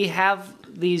that we have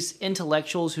these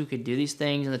intellectuals who could do these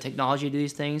things and the technology to do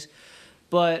these things,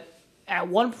 but at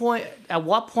what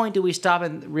point do we stop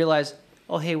and realize,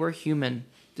 oh, hey, we're human.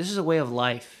 This is a way of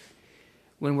life.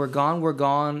 When we're gone, we're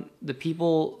gone. The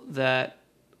people that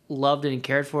loved and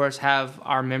cared for us have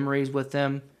our memories with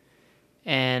them,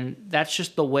 and that's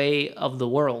just the way of the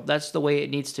world. That's the way it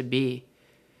needs to be.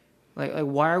 Like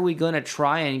why are we going to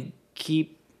try and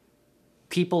keep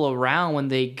people around when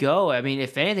they go? I mean,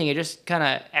 if anything, it just kind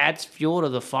of adds fuel to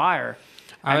the fire.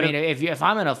 I mean, if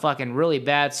I'm in a fucking really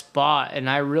bad spot and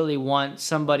I really want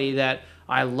somebody that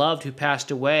I loved who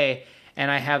passed away, and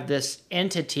I have this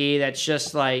entity that's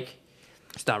just like,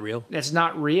 It's not real. It's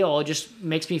not real. It just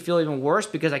makes me feel even worse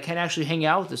because I can't actually hang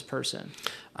out with this person.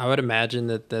 I would imagine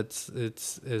that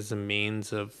it's a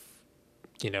means of,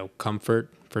 you know,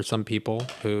 comfort for some people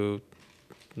who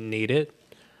need it.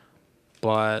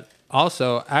 But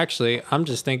also, actually, I'm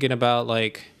just thinking about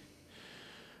like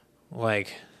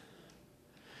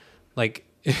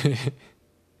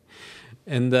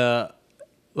in the,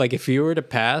 like, if you were to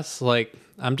pass, like,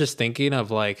 I'm just thinking of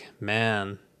like,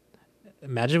 man,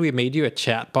 imagine we made you a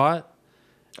chat bot.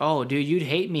 Oh, dude, you'd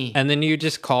hate me. And then you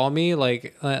just call me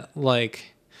like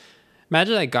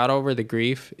imagine I got over the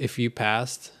grief if you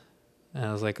passed. And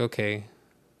I was like, okay,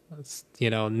 you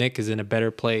know, Nick is in a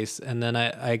better place. And then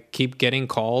I keep getting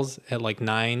calls at like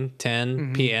 9,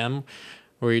 10 p.m.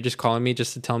 where you're just calling me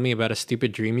just to tell me about a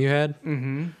stupid dream you had.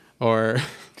 Or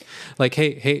like,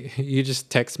 hey, you just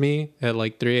text me at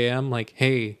like 3 a.m. like,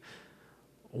 hey,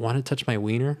 want to touch my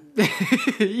wiener?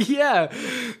 Yeah,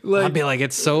 I'd be like,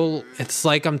 it's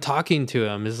like I'm talking to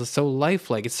him. It's so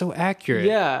lifelike. It's so accurate.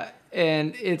 yeah,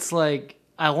 and it's like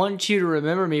I want you to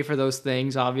remember me for those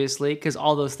things, obviously, because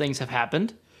all those things have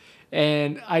happened.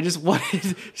 And I just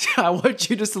wanted, I want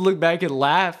you just to look back and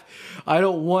laugh. I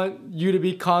don't want you to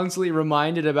be constantly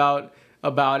reminded about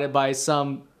it by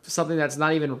something that's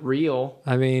not even real.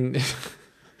 I mean,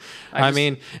 I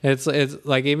mean, it's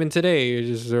like even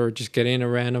today, we're just getting a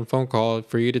random phone call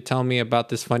for you to tell me about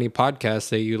this funny podcast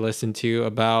that you listened to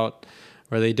about,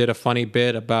 where they did a funny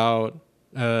bit about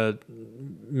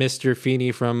Mr.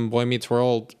 Feeney from Boy Meets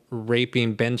World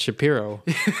raping Ben Shapiro.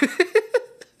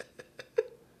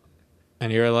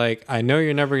 And you're like, I know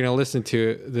you're never going to listen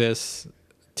to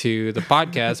the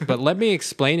podcast, but let me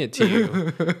explain it to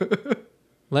you.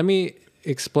 Let me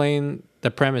explain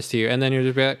the premise to you. And then you're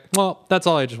just be like, well, that's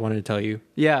all I just wanted to tell you.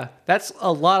 Yeah, that's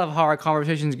a lot of how our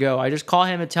conversations go. I just call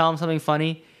him and tell him something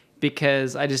funny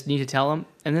because I just need to tell him,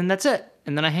 and then that's it.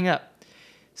 And then I hang up.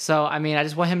 So, I mean, I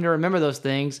just want him to remember those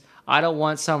things. I don't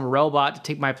want some robot to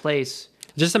take my place.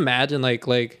 Just imagine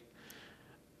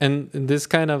and this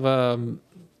kind of,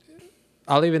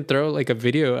 I'll even throw like a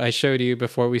video I showed you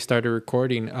before we started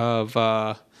recording of,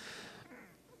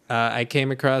 I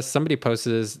came across, somebody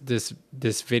posted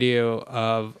this video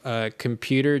of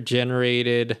computer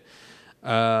generated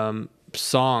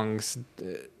songs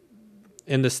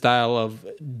in the style of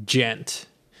Gent.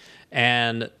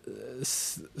 And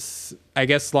I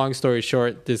guess long story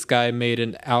short, this guy made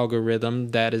an algorithm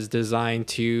that is designed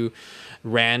to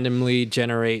randomly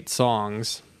generate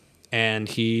songs. And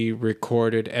he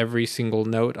recorded every single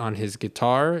note on his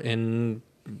guitar and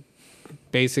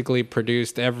basically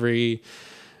produced every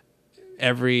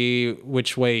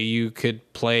which way you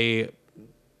could play,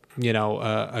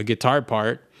 a guitar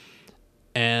part.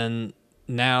 And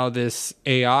now this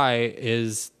AI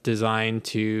is designed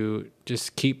to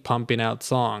just keep pumping out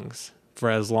songs for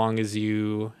as long as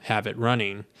you have it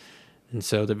running. And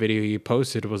so the video you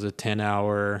posted was a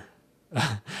 10-hour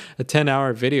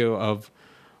video of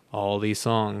all these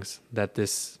songs that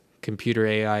this computer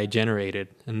AI generated.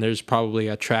 And there's probably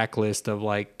a track list of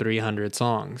like 300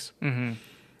 songs. Mm-hmm.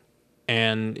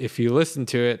 And if you listen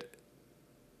to it,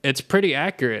 it's pretty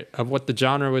accurate of what the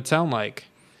genre would sound like.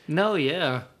 No,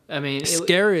 yeah. I mean,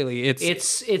 scarily,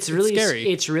 it's really scary.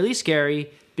 It's really scary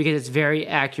because it's very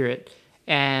accurate.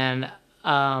 And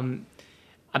I'm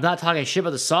not talking shit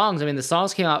about the songs. I mean, the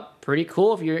songs came out pretty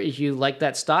cool if you like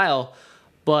that style,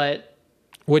 but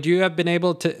would you have been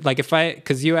able to, like,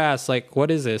 because you asked, like, what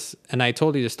is this? And I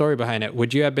told you the story behind it.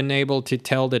 Would you have been able to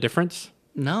tell the difference?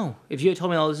 No. If you had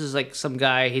told me, oh, this is like some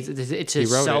guy, it's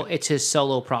his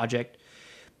solo project.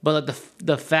 But like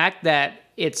the fact that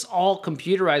it's all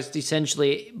computerized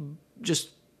essentially just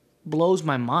blows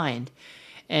my mind.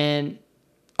 And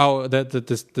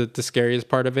the scariest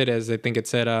part of it is I think it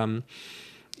said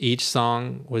each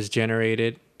song was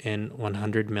generated in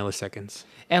 100 milliseconds.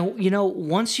 And,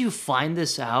 once you find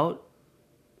this out,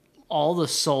 all the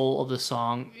soul of the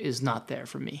song is not there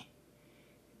for me.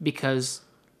 Because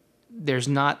there's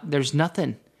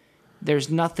nothing. There's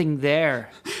nothing there.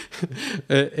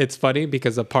 It's funny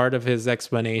because a part of his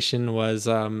explanation was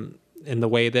in the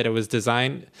way that it was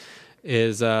designed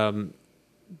is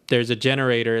there's a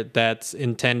generator that's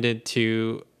intended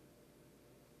to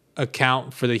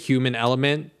account for the human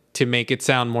element to make it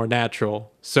sound more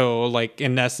natural. So like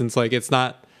in essence, like it's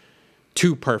not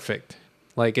too perfect.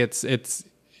 Like it's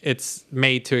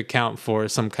made to account for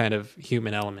some kind of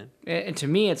human element. And to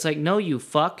me, it's like, no, you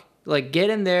fuck. Like get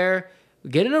in there,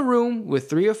 get in a room with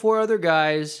 3 or 4 other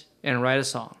guys and write a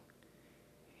song.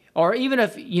 Or even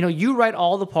if, you write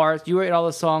all the parts, you write all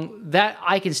the song, that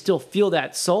I can still feel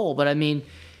that soul. But I mean,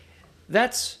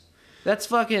 that's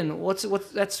fucking,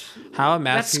 that's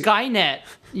Skynet,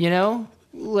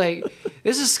 Like,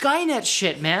 this is Skynet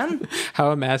shit, man.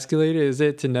 How emasculated is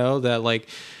it to know that, like,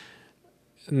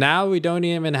 now we don't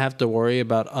even have to worry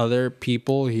about other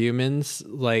people, humans,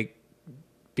 like,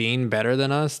 being better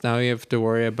than us. Now we have to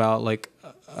worry about, like,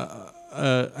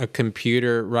 a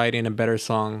computer writing a better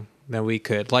song than we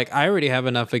could. Like, I already have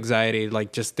enough anxiety,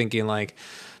 like, just thinking, like,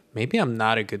 maybe I'm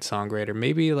not a good songwriter.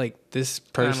 Maybe, like, this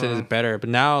person is better. But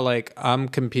now, like, I'm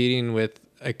competing with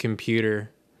a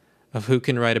computer of who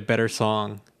can write a better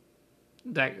song.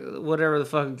 That whatever the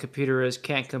fucking computer is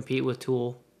can't compete with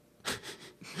Tool.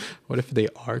 What if they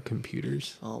are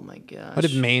computers? Oh my gosh. What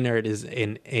if Maynard is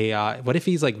an AI? What if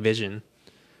he's like Vision?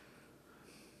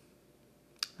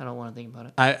 I don't want to think about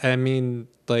it. I mean,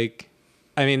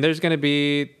 there's gonna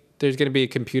be there's going to be a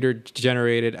computer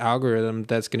generated algorithm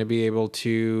that's going to be able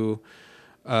to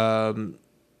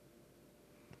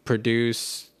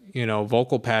produce,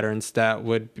 vocal patterns that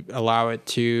would allow it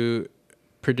to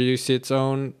produce its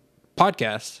own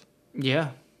podcast. Yeah.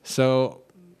 So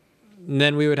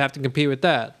then we would have to compete with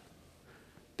that.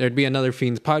 There'd be another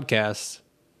Fiends podcast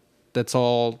that's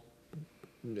all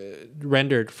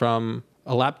rendered from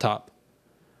a laptop.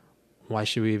 Why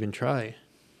should we even try?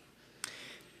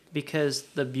 Because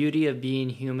the beauty of being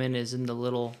human is in the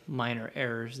little minor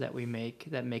errors that we make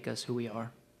that make us who we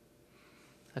are.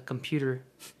 A computer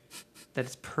that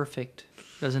is perfect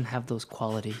doesn't have those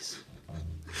qualities.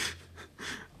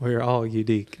 We're all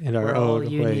unique in our own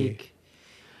way.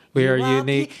 We are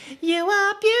unique. You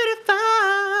are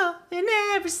beautiful in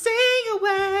every single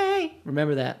way.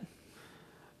 Remember that.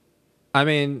 I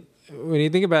mean, when you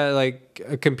think about it, like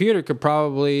a computer could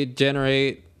probably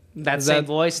generate that same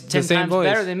voice 10 times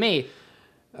better than me.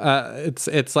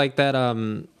 It's like that.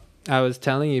 I was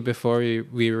telling you before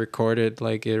we recorded,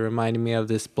 like it reminded me of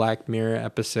this Black Mirror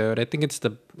episode. I think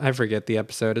I forget the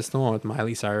episode. It's the one with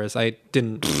Miley Cyrus. I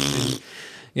don't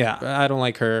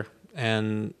like her,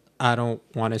 and I don't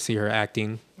want to see her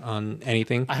acting on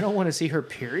anything. I don't want to see her,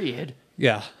 period.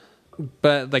 Yeah.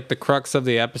 But like the crux of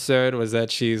the episode was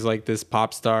that she's like this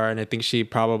pop star, and I think she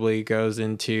probably goes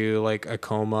into like a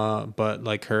coma, but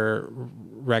like her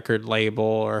record label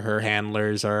or her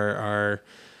handlers are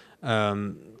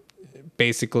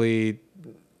basically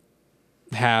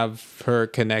have her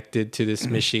connected to this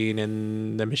machine,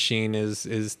 and the machine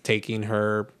is taking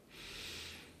her.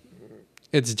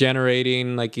 It's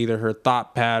generating like either her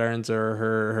thought patterns or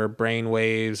her brain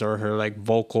waves or her like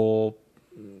vocal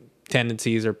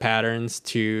tendencies or patterns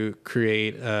to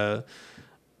create a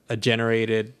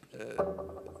generated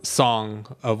song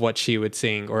of what she would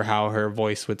sing or how her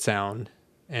voice would sound.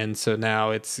 And so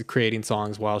now it's creating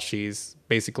songs while she's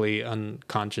basically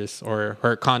unconscious, or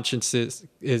her conscience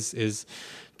is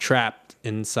trapped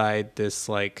inside this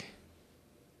like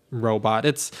robot.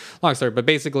 It's a long story, but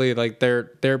basically like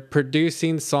they're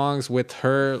producing songs with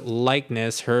her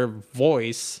likeness, her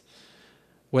voice,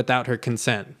 without her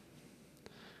consent.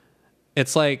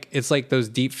 It's like those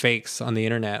deep fakes on the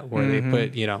internet where they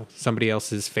put, somebody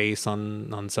else's face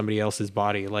on somebody else's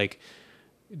body. Like,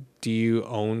 do you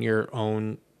own your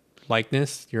own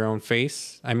likeness, your own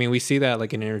face? I mean, we see that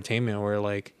like in entertainment where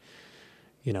like,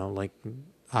 like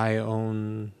I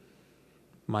own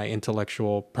my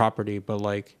intellectual property, but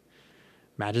like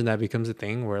imagine that becomes a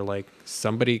thing where like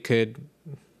somebody could,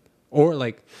 or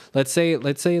like, let's say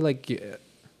like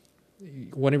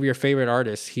one of your favorite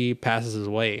artists, he passes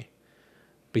away,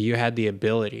 but you had the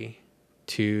ability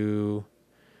to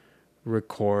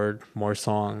record more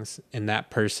songs in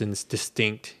that person's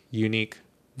distinct, unique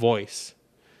voice.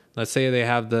 Let's say they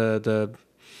have the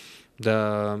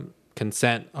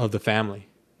consent of the family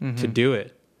to do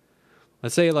it.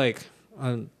 Let's say like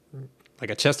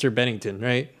a Chester Bennington,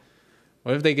 right?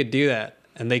 What if they could do that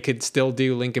and they could still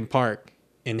do Linkin Park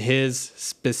in his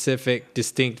specific,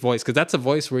 distinct voice? Because that's a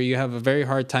voice where you have a very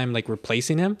hard time like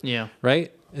replacing him. Yeah.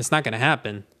 Right? It's not going to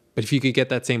happen. But if you could get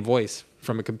that same voice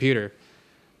from a computer,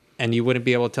 and you wouldn't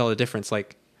be able to tell the difference,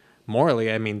 like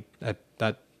morally, I mean,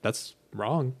 that's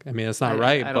wrong. I mean, it's not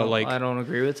right. But like, I don't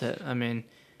agree with it. I mean,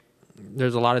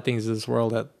 there's a lot of things in this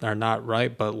world that are not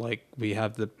right, but like we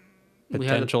have the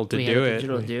potential to do it.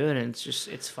 And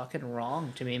it's fucking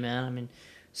wrong to me, man. I mean,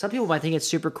 some people might think it's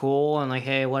super cool and like,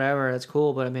 hey, whatever, that's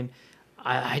cool. But I mean,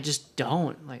 I just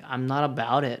don't. Like, I'm not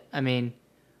about it. I mean,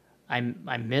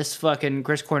 I miss fucking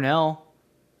Chris Cornell,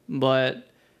 but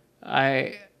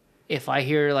if I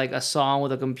hear like a song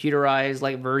with a computerized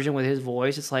like version with his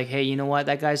voice, it's like, hey, you know what?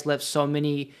 That guy's left so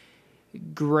many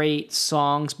great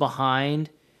songs behind.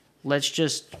 Let's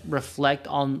just reflect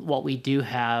on what we do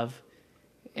have,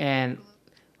 and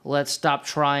let's stop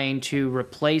trying to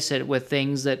replace it with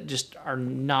things that just are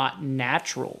not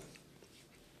natural.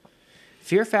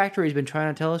 Fear Factory has been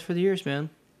trying to tell us for the years, man.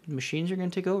 Machines are going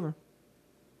to take over.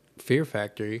 Fear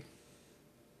Factory.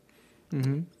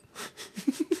 Mm-hmm.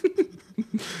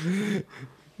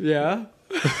 Yeah.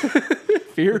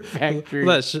 Fear Factory.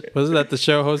 Wasn't that the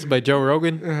show hosted by Joe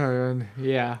Rogan?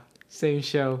 Yeah. Same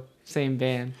show, same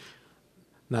band.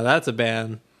 Now that's a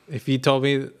band. If you told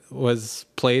me it was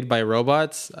played by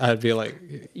robots, I'd be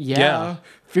like, yeah.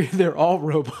 They're all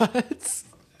robots.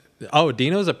 Oh,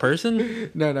 Dino's a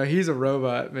person? No, he's a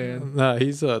robot, man. No,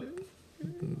 he's a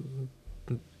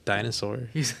dinosaur.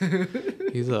 He's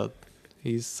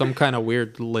some kind of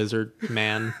weird lizard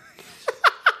man.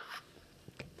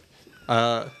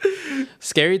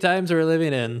 Scary times we're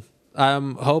living in.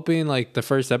 I'm hoping like the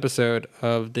first episode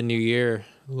of the new year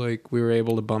Like we were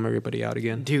able to bum everybody out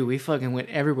again. Dude, we fucking went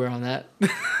everywhere on that.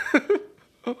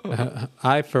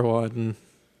 I, for one,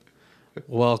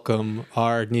 welcome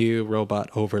our new robot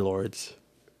overlords.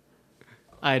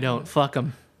 I don't. Fuck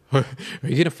them. Are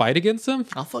you gonna fight against them?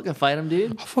 I'll fucking fight him,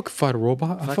 dude. I'll fucking fight a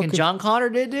robot. Fucking John Connor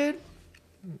did,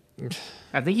 dude.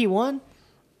 I think he won.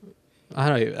 I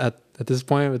don't even, at this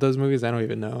point with those movies, I don't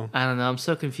even know. I don't know. I'm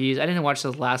so confused. I didn't watch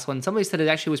the last one. Somebody said it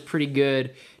actually was pretty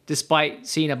good, despite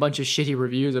seeing a bunch of shitty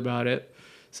reviews about it.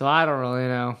 So I don't really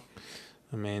know.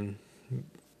 I mean,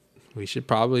 we should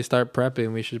probably start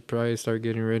prepping. We should probably start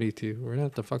getting ready to. We're gonna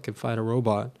have to fucking fight a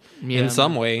robot in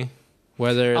some way.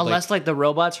 Whether unless like the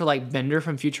robots are like Bender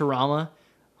from Futurama,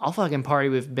 I'll fucking party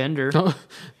with Bender.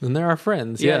 then they're our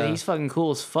friends. Yeah, Yeah, he's fucking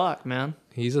cool as fuck, man.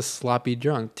 He's a sloppy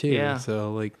drunk too. Yeah.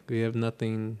 So like we have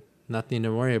nothing to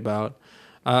worry about.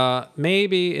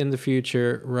 Maybe in the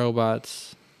future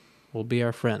robots will be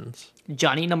our friends.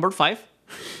 Johnny number 5.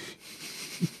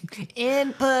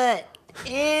 Input.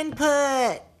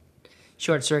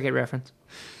 Short circuit reference.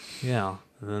 Yeah.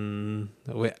 Then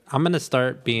I'm gonna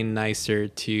start being nicer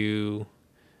to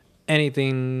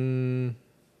anything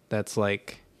that's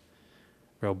like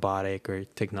robotic or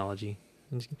technology.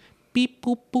 Beep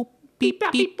boop boop beep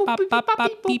beep bop bop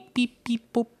bop beep beep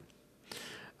beep boop.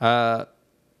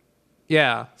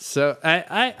 Yeah. So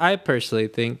I personally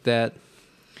think that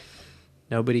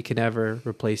nobody can ever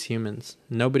replace humans.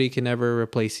 Nobody can ever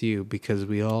replace you because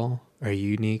we all are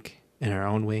unique in our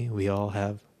own way. We all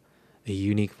have a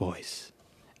unique voice.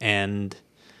 And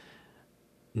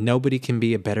nobody can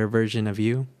be a better version of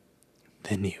you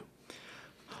than you.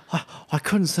 I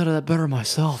couldn't say that better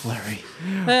myself, Larry.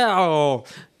 Oh,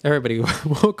 everybody,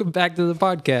 welcome back to the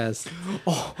podcast.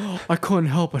 Oh, I couldn't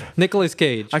help it. Nicolas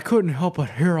Cage. I couldn't help but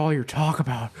hear all your talk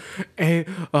about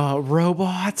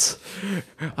robots.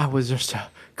 I was just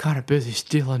kind of busy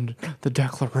stealing the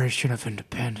Declaration of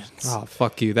Independence. Oh,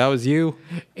 fuck you. That was you?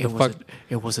 It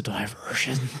was a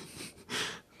diversion.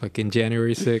 Fucking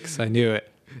January 6th. I knew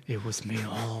it. It was me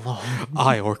all along.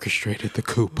 I orchestrated the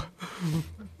coup.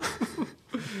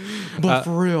 But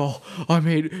for real, I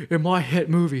mean, in my hit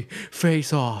movie,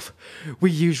 Face Off, we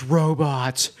used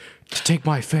robots to take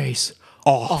my face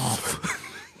off.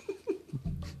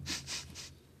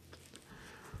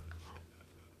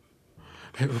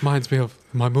 It reminds me of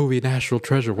my movie National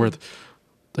Treasure, where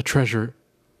the treasure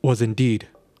was indeed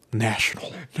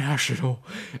national. National.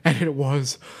 And it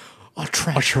was a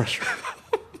treasure.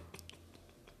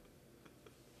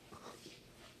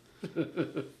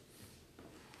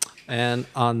 And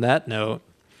on that note,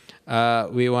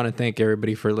 we want to thank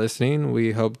everybody for listening.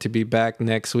 We hope to be back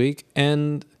next week.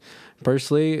 And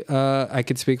personally, I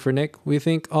could speak for Nick. We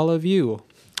think all of you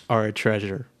are a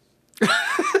treasure.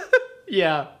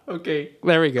 Yeah, okay.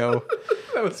 There we go.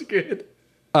 That was good.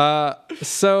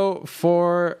 So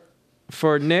for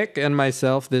Nick and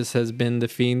myself, this has been the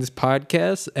Fiends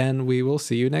Podcast, and we will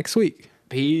see you next week.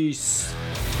 Peace.